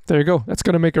process. There you go. That's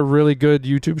going to make a really good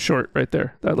YouTube short right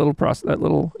there. That little process. That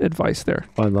little advice there.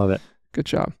 I love it. Good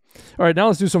job. All right, now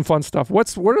let's do some fun stuff.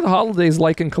 What are the holidays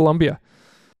like in Colombia?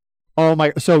 Oh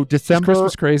my! So December is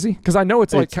Christmas crazy? Because I know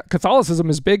it's like Catholicism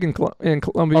is big in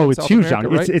Colombia. Oh, it's South huge America,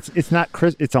 down. Right? It's not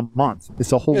Christmas. It's a month.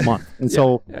 It's a whole month. And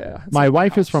so my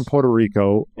wife is from Puerto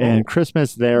Rico, and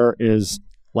Christmas there is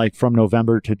like from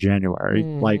November to January,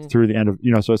 like through the end of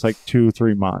so it's like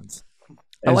 2-3 months.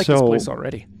 I like this place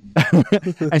already.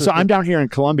 And so I'm down here in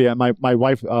Colombia. My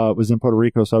wife was in Puerto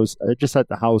Rico, so I was just at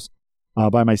the house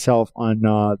by myself on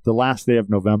the last day of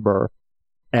November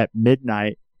at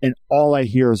midnight. And all I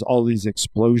hear is all these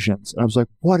explosions. And I was like,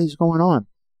 what is going on?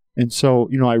 And so,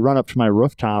 I run up to my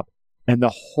rooftop and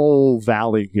the whole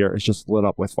valley here is just lit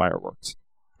up with fireworks.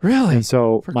 Really? And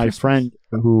so my friend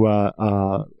who,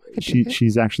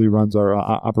 she's actually runs our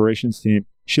operations team.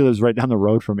 She lives right down the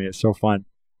road from me. It's so fun.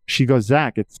 She goes,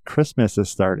 Zach, it's Christmas is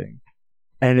starting.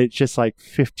 And it's just like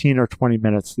 15 or 20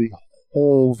 minutes. The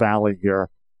whole valley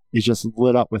here is just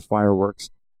lit up with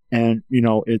fireworks. And,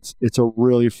 it's a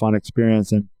really fun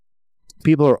experience. And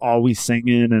people are always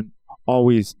singing and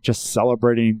always just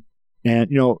celebrating. And,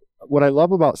 what I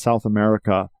love about South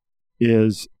America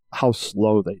is how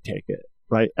slow they take it,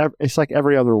 right? It's like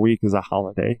every other week is a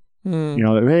holiday. Hey,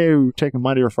 we're taking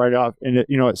Monday or Friday off. And,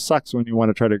 it sucks when you want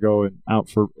to try to go out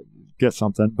for get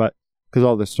something, but because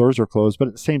all the stores are closed. But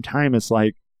at the same time, it's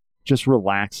like, just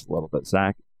relax a little bit,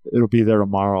 Zach. It'll be there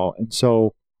tomorrow. And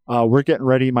so, we're getting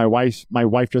ready. My wife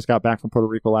just got back from Puerto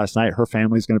Rico last night. Her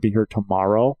family's going to be here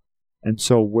tomorrow, and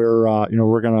so we're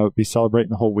going to be celebrating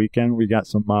the whole weekend. We got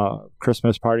some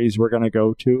Christmas parties we're going to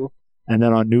go to, and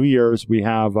then on New Year's we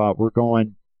have we're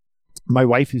going. My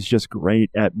wife is just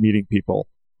great at meeting people,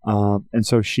 and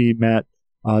so she met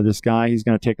this guy. He's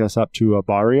going to take us up to a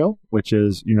barrio, which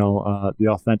is the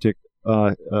authentic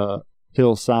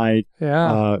hillside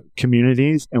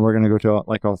communities, and we're going to go to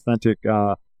like authentic.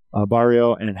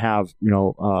 Barrio and have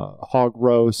hog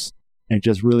roasts and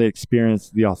just really experience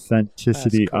the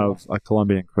authenticity of a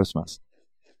Colombian Christmas.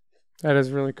 That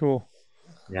is really cool.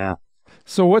 Yeah.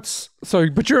 But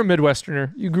you're a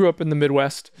Midwesterner. You grew up in the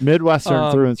Midwest.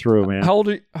 Midwestern through and through, man. How old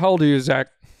are you, Zach?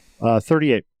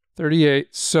 38. 38.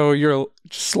 So you're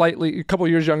a couple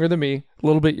years younger than me. A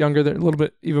little bit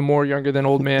even more younger than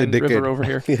old man River over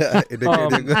here. Yeah, a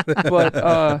decade.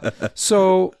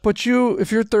 But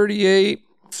if you're 38.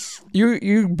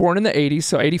 You born in the 80s,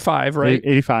 so 85, right?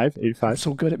 85. I'm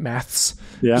so good at maths.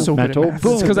 Yeah, so mental. Good at maths.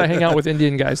 It's because I hang out with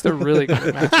Indian guys. They're really good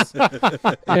at maths.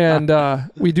 And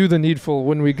we do the needful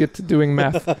when we get to doing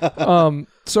math.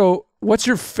 So what's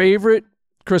your favorite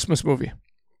Christmas movie?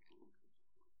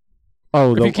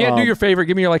 Oh, if you can't do your favorite,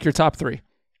 give me your top 3.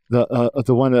 The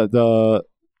one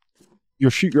you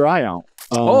shoot your eye out.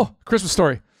 Christmas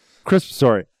Story. Christmas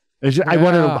Story. I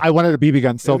wanted a BB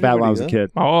gun so bad when I was a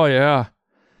kid. Oh yeah.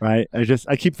 Right.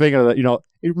 I keep thinking of that.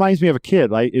 It reminds me of a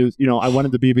kid. Like it was. I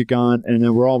wanted the BB gun, and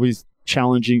then we're always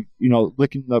challenging,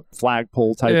 licking the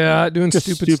flagpole type. Yeah, doing just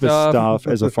stupid stuff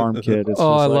as a farm kid. It's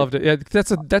I loved it. Yeah,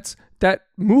 that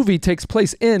movie takes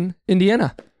place in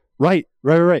Indiana. Right.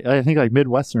 I think like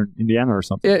Midwestern Indiana or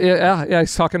something. Yeah.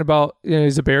 He's talking about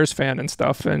he's a Bears fan and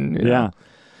stuff, and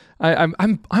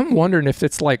I'm wondering if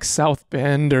it's like South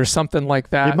Bend or something like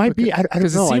that. It might be. I don't know.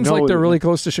 Because it seems like they're really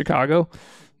close to Chicago,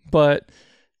 but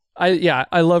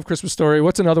I love Christmas Story.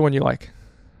 What's another one you like?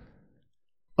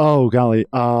 Oh golly,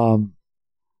 I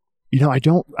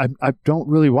don't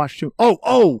really watch too.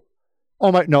 Oh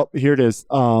my, no, here it is.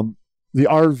 The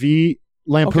RV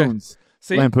Lampoons. Okay.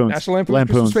 See, Lampoons. National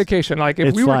Lampoons Christmas Vacation. Like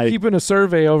if we were keeping a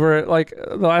survey over it, like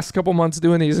the last couple months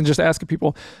doing these and just asking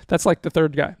people, that's like the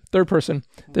third person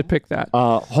that picked that.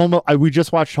 We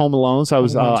just watched Home Alone. So I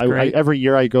was every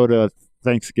year I go to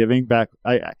Thanksgiving back.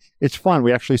 It's fun.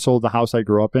 We actually sold the house I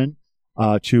grew up in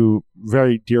to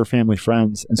very dear family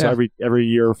friends, and so every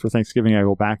year for Thanksgiving I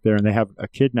go back there, and they have a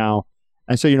kid now,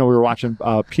 and so we were watching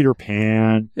Peter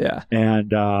Pan,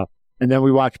 and then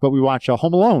we watch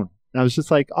Home Alone. And I was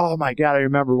just like, oh my God, I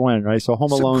remember when, right? So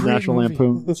Home Alone, National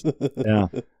Lampoons. Yeah.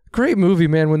 Great movie,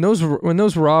 man. When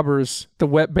those robbers, the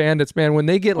wet bandits, man, when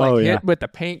they get hit with the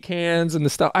paint cans and the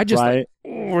stuff, I just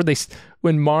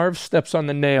when Marv steps on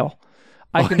the nail,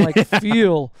 I can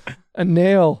feel a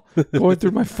nail going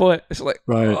through my foot. It's like,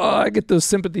 I get those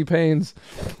sympathy pains.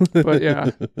 But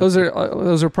yeah, those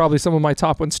are probably some of my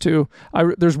top ones too.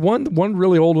 There's one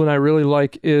really old one I really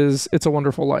like is It's a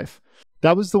Wonderful Life.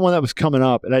 That was the one that was coming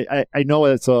up, and I know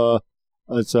it's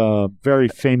a very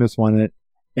famous one,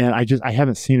 and I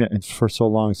haven't seen it for so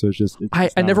long, so it's I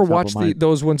never watched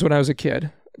those ones when I was a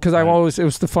kid because it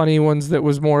was the funny ones that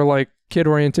was more like kid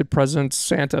oriented, presents,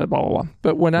 Santa, blah blah blah.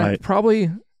 But when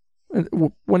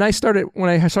I started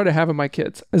having my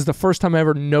kids, is the first time I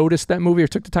ever noticed that movie or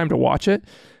took the time to watch it,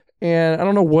 and I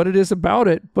don't know what it is about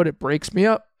it, but it breaks me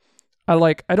up. I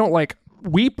don't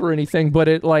weep or anything, but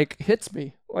it hits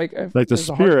me. Like the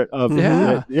spirit of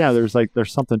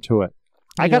there's something to it.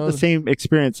 I got the same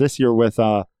experience this year with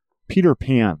Peter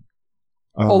Pan.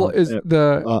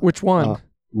 Which one?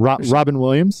 Robin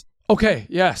Williams. Okay,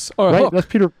 yes. Or right, Hook. that's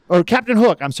Peter or Captain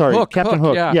Hook. I'm sorry, Captain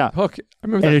Hook. Yeah, Hook. I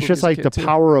remember and it's just like the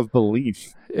power of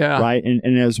belief. Yeah, right.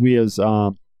 And as we as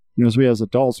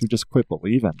adults, we just quit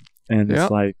believing, and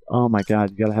it's like, oh my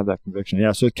God, you got to have that conviction.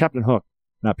 Yeah, so Captain Hook,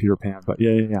 not Peter Pan, but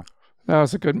yeah. That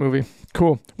was a good movie.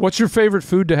 Cool. What's your favorite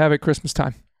food to have at Christmas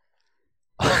time?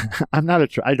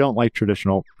 I don't like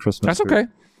traditional Christmas. That's food.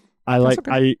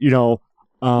 Okay. You're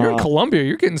in Colombia.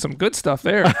 You're getting some good stuff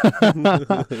there.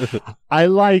 I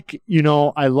love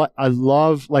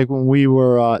when we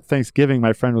were Thanksgiving.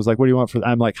 My friend was like, "What do you want for?"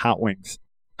 I'm like, hot wings.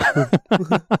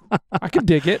 I could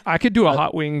dig it. I could do a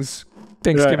hot wings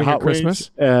Thanksgiving at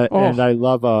Christmas. And I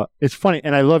love. It's funny,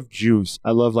 and I love juice. I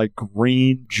love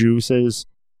green juices.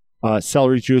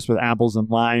 Celery juice with apples and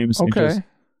limes. Okay.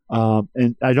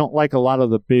 And I don't like a lot of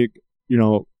the big,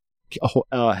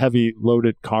 heavy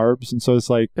loaded carbs. And so it's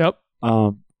like, yep.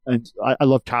 And I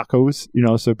love tacos,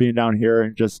 so being down here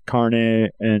and just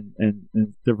carne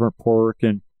and different pork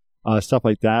and stuff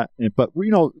like that. But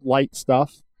light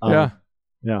stuff. Yeah.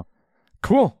 Yeah.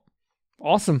 Cool.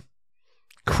 Awesome.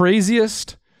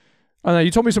 Craziest. I know you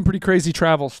told me some pretty crazy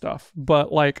travel stuff,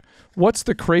 but what's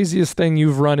the craziest thing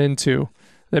you've run into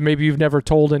that maybe you've never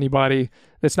told anybody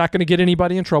that's not going to get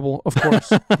anybody in trouble, of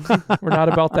course. We're not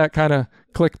about that kind of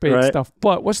clickbait stuff.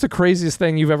 But what's the craziest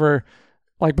thing you've ever,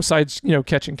 besides,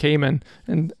 catching caiman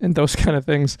and those kind of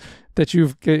things that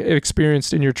you've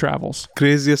experienced in your travels?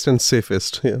 Craziest and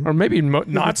safest. Yeah. Or maybe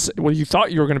not, well, you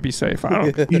thought you were going to be safe.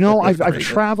 I don't know. I've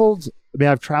traveled,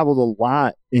 I've traveled a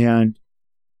lot, and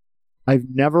I've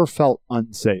never felt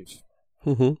unsafe.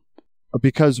 Mm-hmm.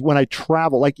 Because when I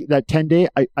travel, like that 10-day,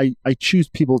 I choose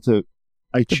people so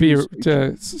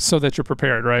that you're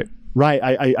prepared, right? Right.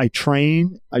 I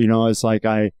train, it's like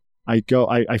I go,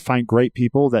 I find great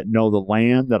people that know the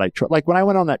land that like when I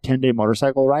went on that 10-day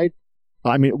motorcycle ride,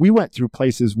 we went through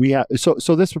places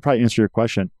so this would probably answer your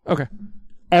question. Okay.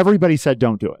 Everybody said,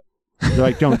 don't do it. They're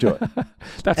like, don't do it.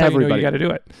 That's how you got to do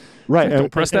it. Right. Don't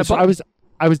press that button. So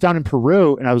I was down in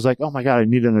Peru, and I was like, oh my God, I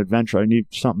need an adventure. I need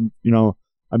something,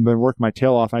 I've been working my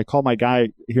tail off. And I called my guy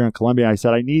here in Colombia. I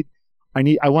said,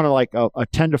 I want a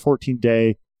 10 to 14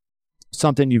 day,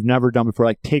 something you've never done before.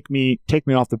 Like take me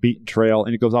off the beaten trail.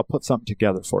 And he goes, I'll put something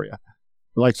together for you.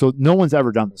 So no one's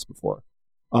ever done this before.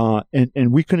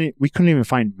 And we couldn't even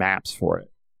find maps for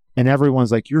it. And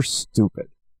everyone's like, you're stupid.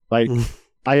 I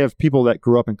have people that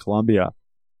grew up in Colombia,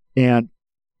 and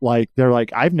they're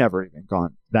like, I've never even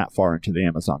gone that far into the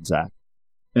Amazon, Zach.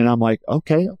 And I'm like,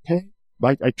 okay.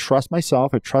 I trust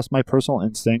myself. I trust my personal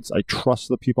instincts. I trust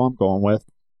the people I'm going with.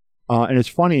 And it's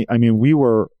funny. I mean,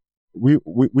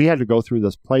 we had to go through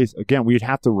this place again. We'd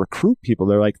have to recruit people.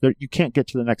 They're like, you can't get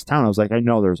to the next town. I was like, I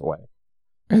know there's a way.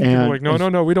 And people were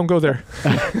like, no, we don't go there.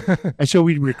 And so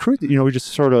we recruit, we just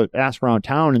sort of ask around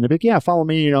town, and they'd be like, yeah, follow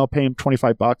me, pay them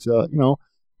 $25.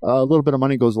 A little bit of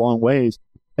money goes a long ways.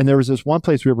 And there was this one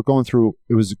place we were going through.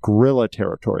 It was guerrilla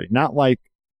territory, not like,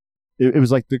 it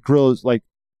was like the guerrillas, like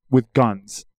with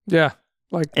guns. Yeah.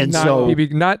 Like, and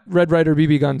not Red Ryder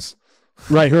BB guns.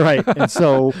 Right. And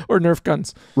so, or Nerf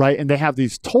guns. Right. And they have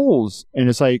these tolls, and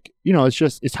it's like,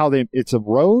 it's a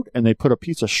road, and they put a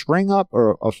piece of string up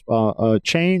or a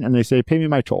chain, and they say, pay me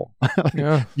my toll.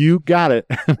 Yeah. You got it.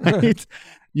 Right?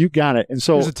 You got it. And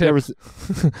so there was,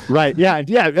 right. Yeah.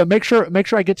 Make sure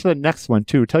I get to the next one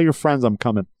too. Tell your friends I'm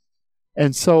coming.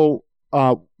 And so,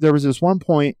 there was this one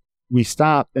point we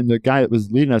stopped, and the guy that was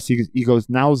leading us, he goes,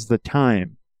 now's the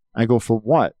time. I go, for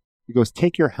what? He goes,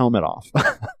 take your helmet off.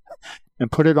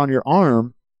 And put it on your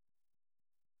arm,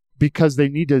 because they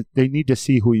need to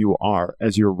see who you are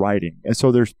as you're riding. And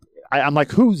so I'm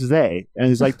like, who's they? And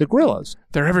it's like the guerrillas.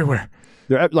 They're everywhere.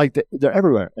 They're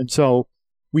everywhere. And so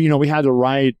we had to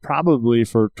ride probably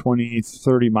for 20,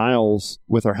 30 miles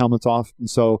with our helmets off. And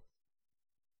so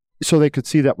they could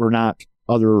see that we're not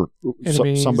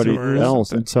somebody else.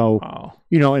 Something. And so, wow.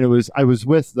 And I was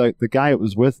with the guy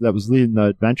that was leading the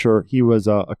adventure. He was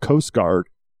a Coast Guard.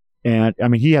 And I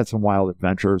mean, he had some wild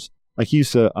adventures. Like he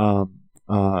used to, I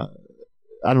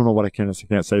don't know what I can't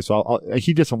say. So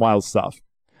he did some wild stuff.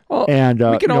 Well, and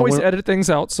we can always edit things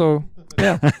out. So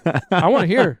yeah, I want to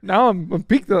hear. Now I'm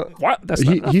peak the. What? That's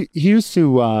not he used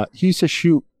to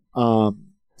shoot.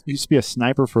 He used to be a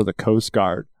sniper for the Coast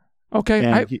Guard. Okay,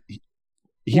 and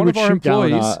he one would of our shoot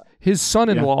employees, down, his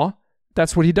son-in-law. Yeah.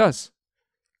 That's what he does.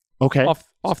 Okay, off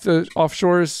the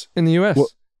offshores in the U.S.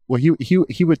 Well,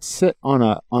 he would sit on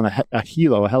a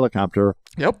helicopter,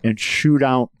 yep, and shoot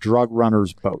out drug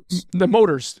runners' boats. The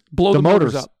motors, blow the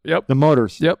motors up. Yep, the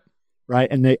motors. Yep,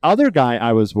 right. And the other guy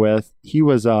I was with, he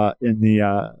was in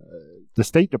the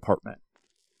State Department,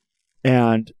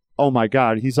 and oh my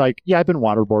God, he's like, yeah, I've been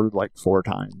waterboarded like 4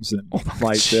 times, and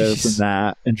this and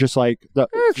that, and just like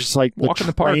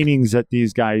the trainings that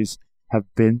these guys have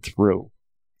been through.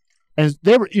 And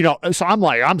they were, so I'm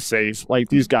like, I'm safe. Like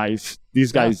these guys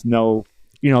know,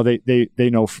 they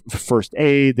know first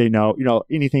aid. They know,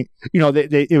 anything.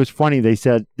 It was funny. They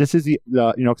said this is the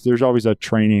because there's always a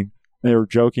training. They were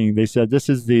joking. They said this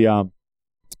is the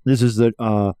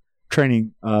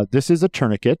training. This is a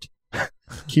tourniquet.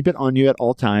 Keep it on you at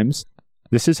all times.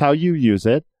 This is how you use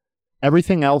it.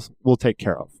 Everything else we'll take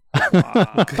care of.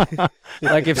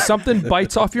 Like if something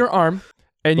bites off your arm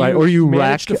and you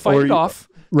manage to fight it off.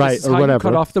 Right, or whatever.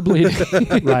 Cut off the bleeding.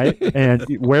 Right, and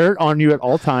wear it on you at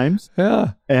all times.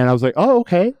 Yeah. And I was like, oh,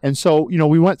 okay. And so,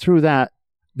 we went through that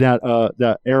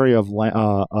area of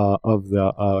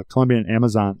the Colombian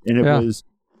Amazon, and it was,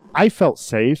 I felt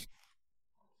safe.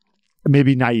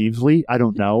 Maybe naively, I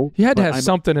don't know. You had to have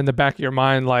something in the back of your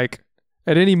mind, like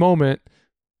at any moment,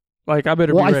 like I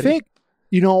better be ready. I think,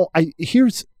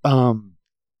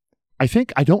 I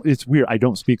think I don't. It's weird. I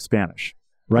don't speak Spanish,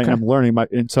 right? Okay. I'm learning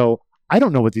and so. I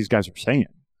don't know what these guys are saying.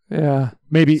 Yeah.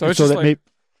 Maybe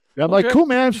I'm like, cool,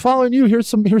 man, I'm following you. Here's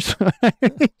some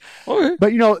okay.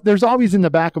 But there's always in the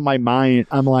back of my mind,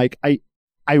 I'm like, I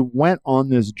went on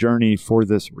this journey for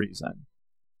this reason.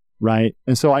 Right.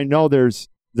 And so I know there's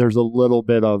a little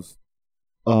bit of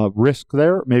risk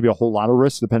there, maybe a whole lot of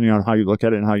risk, depending on how you look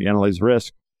at it and how you analyze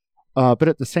risk. But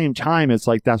at the same time, it's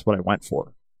like, that's what I went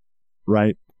for.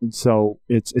 Right. And so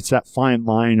it's that fine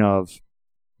line of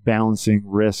balancing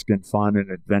risk and fun and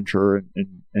adventure.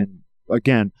 And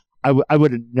again, I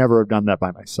would have never have done that by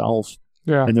myself.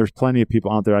 Yeah. And there's plenty of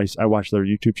people out there. I watch their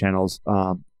YouTube channels.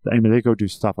 They go do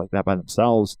stuff like that by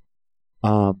themselves.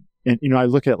 And I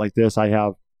look at it like this. I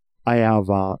have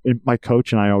my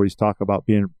coach and I always talk about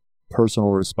being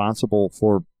personally responsible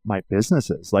for my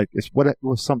businesses. Like if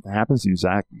something happens to you,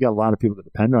 Zach, you got a lot of people that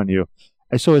depend on you.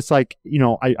 And so it's like,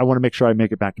 I want to make sure I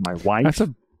make it back to my wife. That's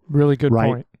a really good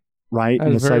point. Right.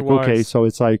 And it's like, wise. Okay, so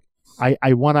it's like,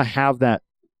 I want to have that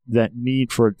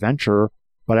need for adventure,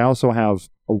 but I also have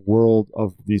a world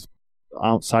of these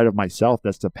outside of myself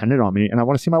that's dependent on me, and I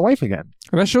want to see my wife again.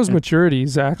 And that shows maturity,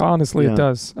 Zach. Honestly, it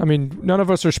does. I mean, none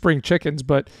of us are spring chickens,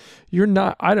 but you're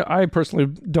not. I personally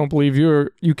don't believe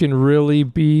you can really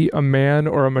be a man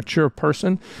or a mature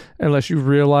person unless you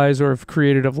realize or have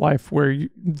created a life where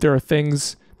there are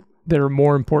things that are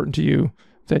more important to you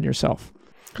than yourself.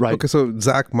 Right. Okay, so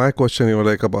Zach, my question,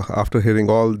 about after hearing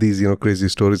all these, crazy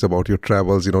stories about your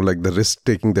travels, like the risk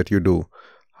taking that you do,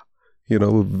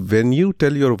 when you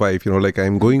tell your wife, like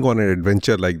I'm going on an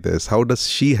adventure like this, how does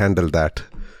she handle that?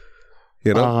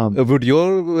 Would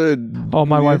your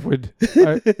my wife would.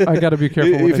 I got to be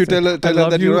careful. If you tell her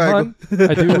that you, hon,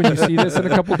 I do when you see this in a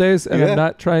couple days, and I'm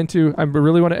not trying to. I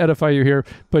really want to edify you here,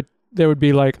 but they would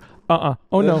be like, oh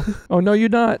no, you're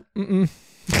not. Mm-mm.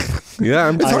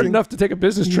 Yeah, it's hard enough to take a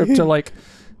business trip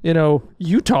to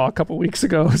Utah a couple weeks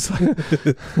ago.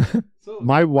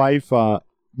 My wife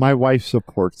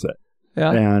supports it.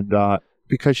 Yeah. And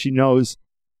because she knows,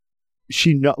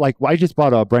 I just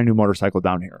bought a brand new motorcycle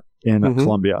down here in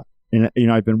Columbia. And,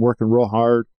 I've been working real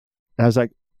hard. And I was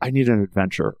like, I need an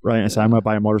adventure, right? And I said, I'm going to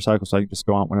buy a motorcycle so I can just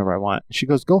go out whenever I want. She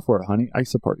goes, go for it, honey. I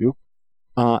support you.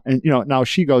 And, now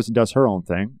she goes and does her own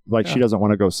thing. She doesn't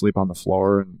want to go sleep on the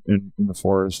floor in the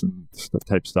forest and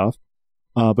type stuff.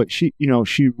 But she,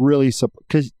 she really,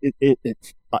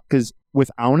 because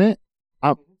without it,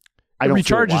 it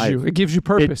recharges you. It gives you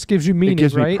purpose. Gives you meaning. It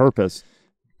gives me purpose.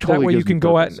 Totally that way you can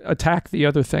go out and attack the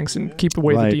other things and keep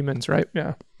away the demons. Right.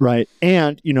 Yeah. Right.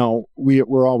 And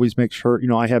we're always make sure.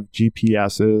 I have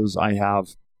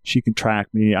GPSs. She can track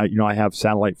me. I have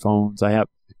satellite phones. I have.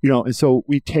 And so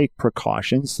we take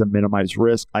precautions to minimize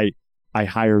risk. I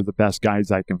hire the best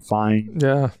guys I can find.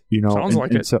 Yeah. Sounds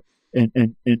like it. So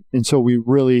and so we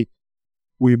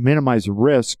minimize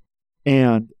risk,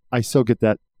 and I still get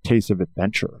that taste of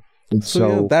adventure. And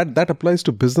so that applies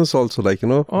to business also.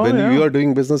 You are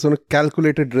doing business on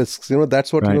calculated risks,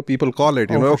 that's what, people call it,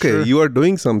 sure. You are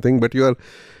doing something, but you are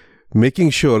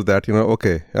making sure that,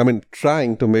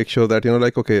 trying to make sure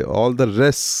that, all the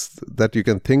risks that you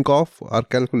can think of are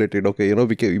calculated.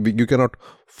 You cannot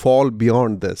fall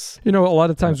beyond this. A lot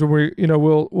of times when we,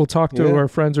 we'll talk to our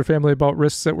friends or family about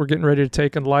risks that we're getting ready to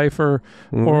take in life or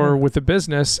with the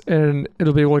business, and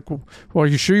it'll be like, well, are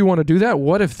you sure you want to do that?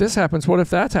 What if this happens? What if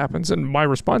that happens? And my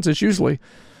response is usually,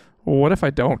 well, what if I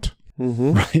don't?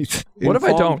 Mm-hmm. Right. What if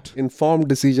I don't? Informed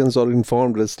decisions or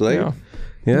informed risks, right?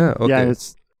 Yeah. Okay.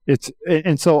 Yeah.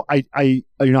 And so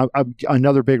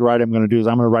another big ride I'm going to do is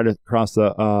I'm going to ride across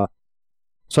the.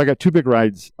 So I got two big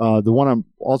rides. The one I'm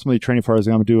ultimately training for is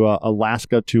I'm going to do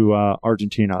Alaska to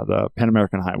Argentina, the Pan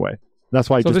American Highway. That's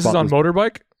why. So this is on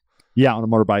motorbike. Yeah, on a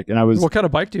motorbike, and I was. What kind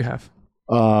of bike do you have?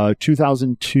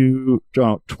 2022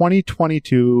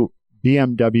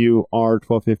 BMW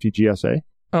R1250 GSA.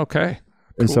 Okay.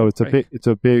 And so it's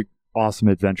a big, awesome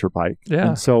adventure bike. Yeah.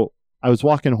 And so I was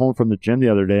walking home from the gym the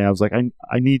other day. And I was like, I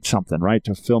need something, right,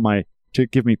 to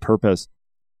give me purpose.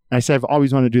 And I said, I've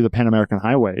always wanted to do the Pan American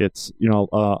Highway. It's,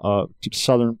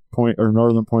 southern point or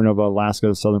northern point of Alaska,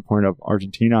 the southern point of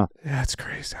Argentina. Yeah, that's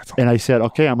crazy. And I said,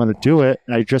 okay, I'm going to do it.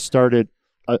 And I just started,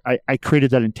 I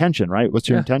created that intention, right? What's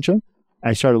your intention? And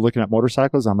I started looking at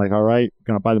motorcycles. I'm like, all right, I'm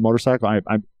going to buy the motorcycle.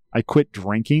 I quit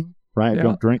drinking, right? I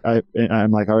don't drink.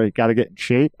 I'm like, all right, got to get in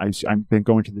shape. I've been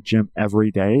going to the gym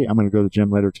every day. I'm going to go to the gym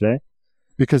later today.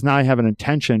 Because now I have an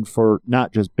intention for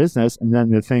not just business. And then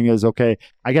the thing is, okay,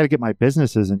 I got to get my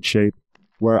businesses in shape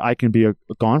where I can be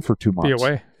gone for 2 months. Be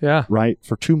away. Yeah. Right.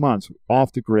 For 2 months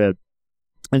off the grid.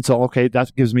 And so, okay,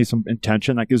 that gives me some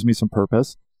intention. That gives me some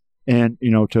purpose. And,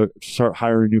 to start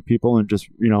hiring new people and just,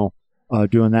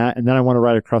 doing that. And then I want to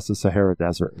ride across the Sahara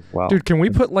Desert as well. Dude, can we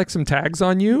put some tags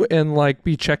on you and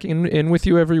be checking in with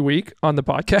you every week on the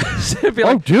podcast?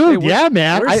 Dude. Hey, yeah,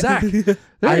 man. Where's Zach?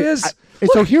 There he is.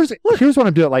 So here's what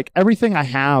I'm doing. Everything I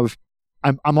have,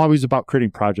 I'm always about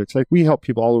creating projects. We help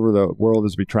people all over the world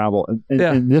as we travel.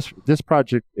 And this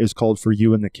project is called For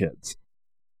You and the Kids.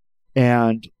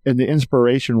 And the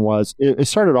inspiration was, it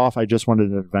started off, I just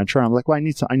wanted an adventure. I'm like, well,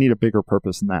 I need a bigger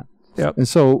purpose than that. Yep. And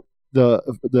so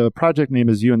the project name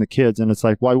is You and the Kids. And it's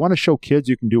like, well, I want to show kids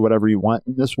you can do whatever you want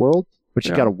in this world, but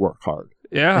you got to work hard.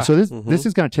 Yeah. And so this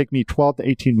is going to take me 12 to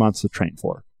 18 months to train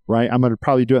for, right? I'm going to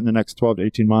probably do it in the next 12 to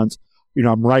 18 months.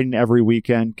 I'm riding every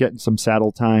weekend, getting some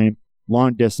saddle time,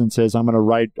 long distances. I'm going to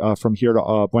ride from here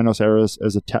to Buenos Aires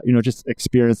as just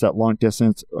experience that long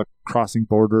distance, crossing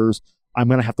borders. I'm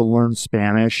going to have to learn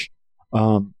Spanish.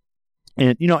 But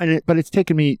it's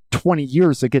taken me 20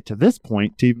 years to get to this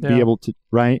point to even be able to,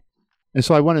 right? And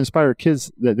so I want to inspire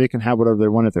kids that they can have whatever they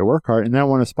want if they work hard. And then I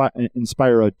want to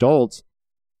inspire adults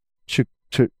to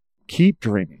keep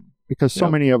dreaming, because so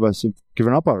many of us have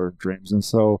given up our dreams. And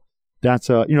so that's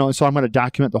so I'm going to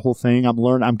document the whole thing.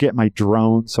 I'm getting my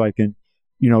drone so I can,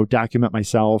 document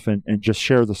myself and just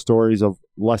share the stories of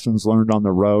lessons learned on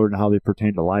the road and how they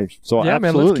pertain to life. So yeah,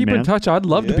 man, let's keep in touch. I'd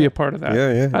love to be a part of that.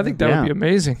 Yeah. I think that would be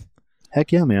amazing.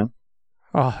 Heck yeah, man.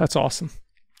 Oh, that's awesome.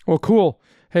 Well, cool.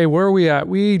 Hey, where are we at?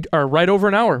 We are right over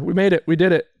an hour. We made it. We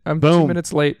did it. I'm 2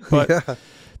 minutes late, but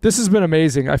This has been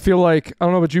amazing. I feel like, I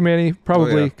don't know about you, Manny,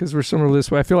 probably because we're similar this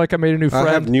way. I feel like I made a new friend.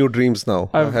 I have new dreams now.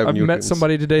 I've met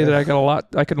somebody today that I got a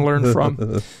lot I can learn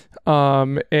from.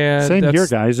 And same here,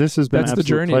 guys. This has been that's the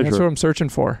journey. Pleasure. That's what I'm searching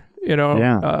for.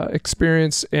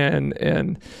 Experience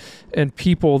and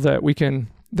people that we can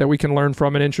learn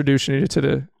from and introducing you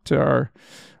to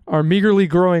our meagerly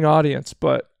growing audience.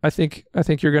 But I think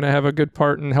you're going to have a good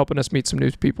part in helping us meet some new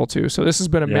people too. So this has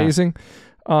been amazing.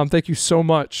 Thank you so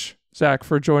much, Zach,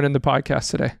 for joining the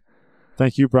podcast today.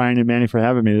 Thank you, Brian and Manny, for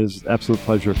having me. It was an absolute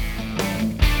pleasure.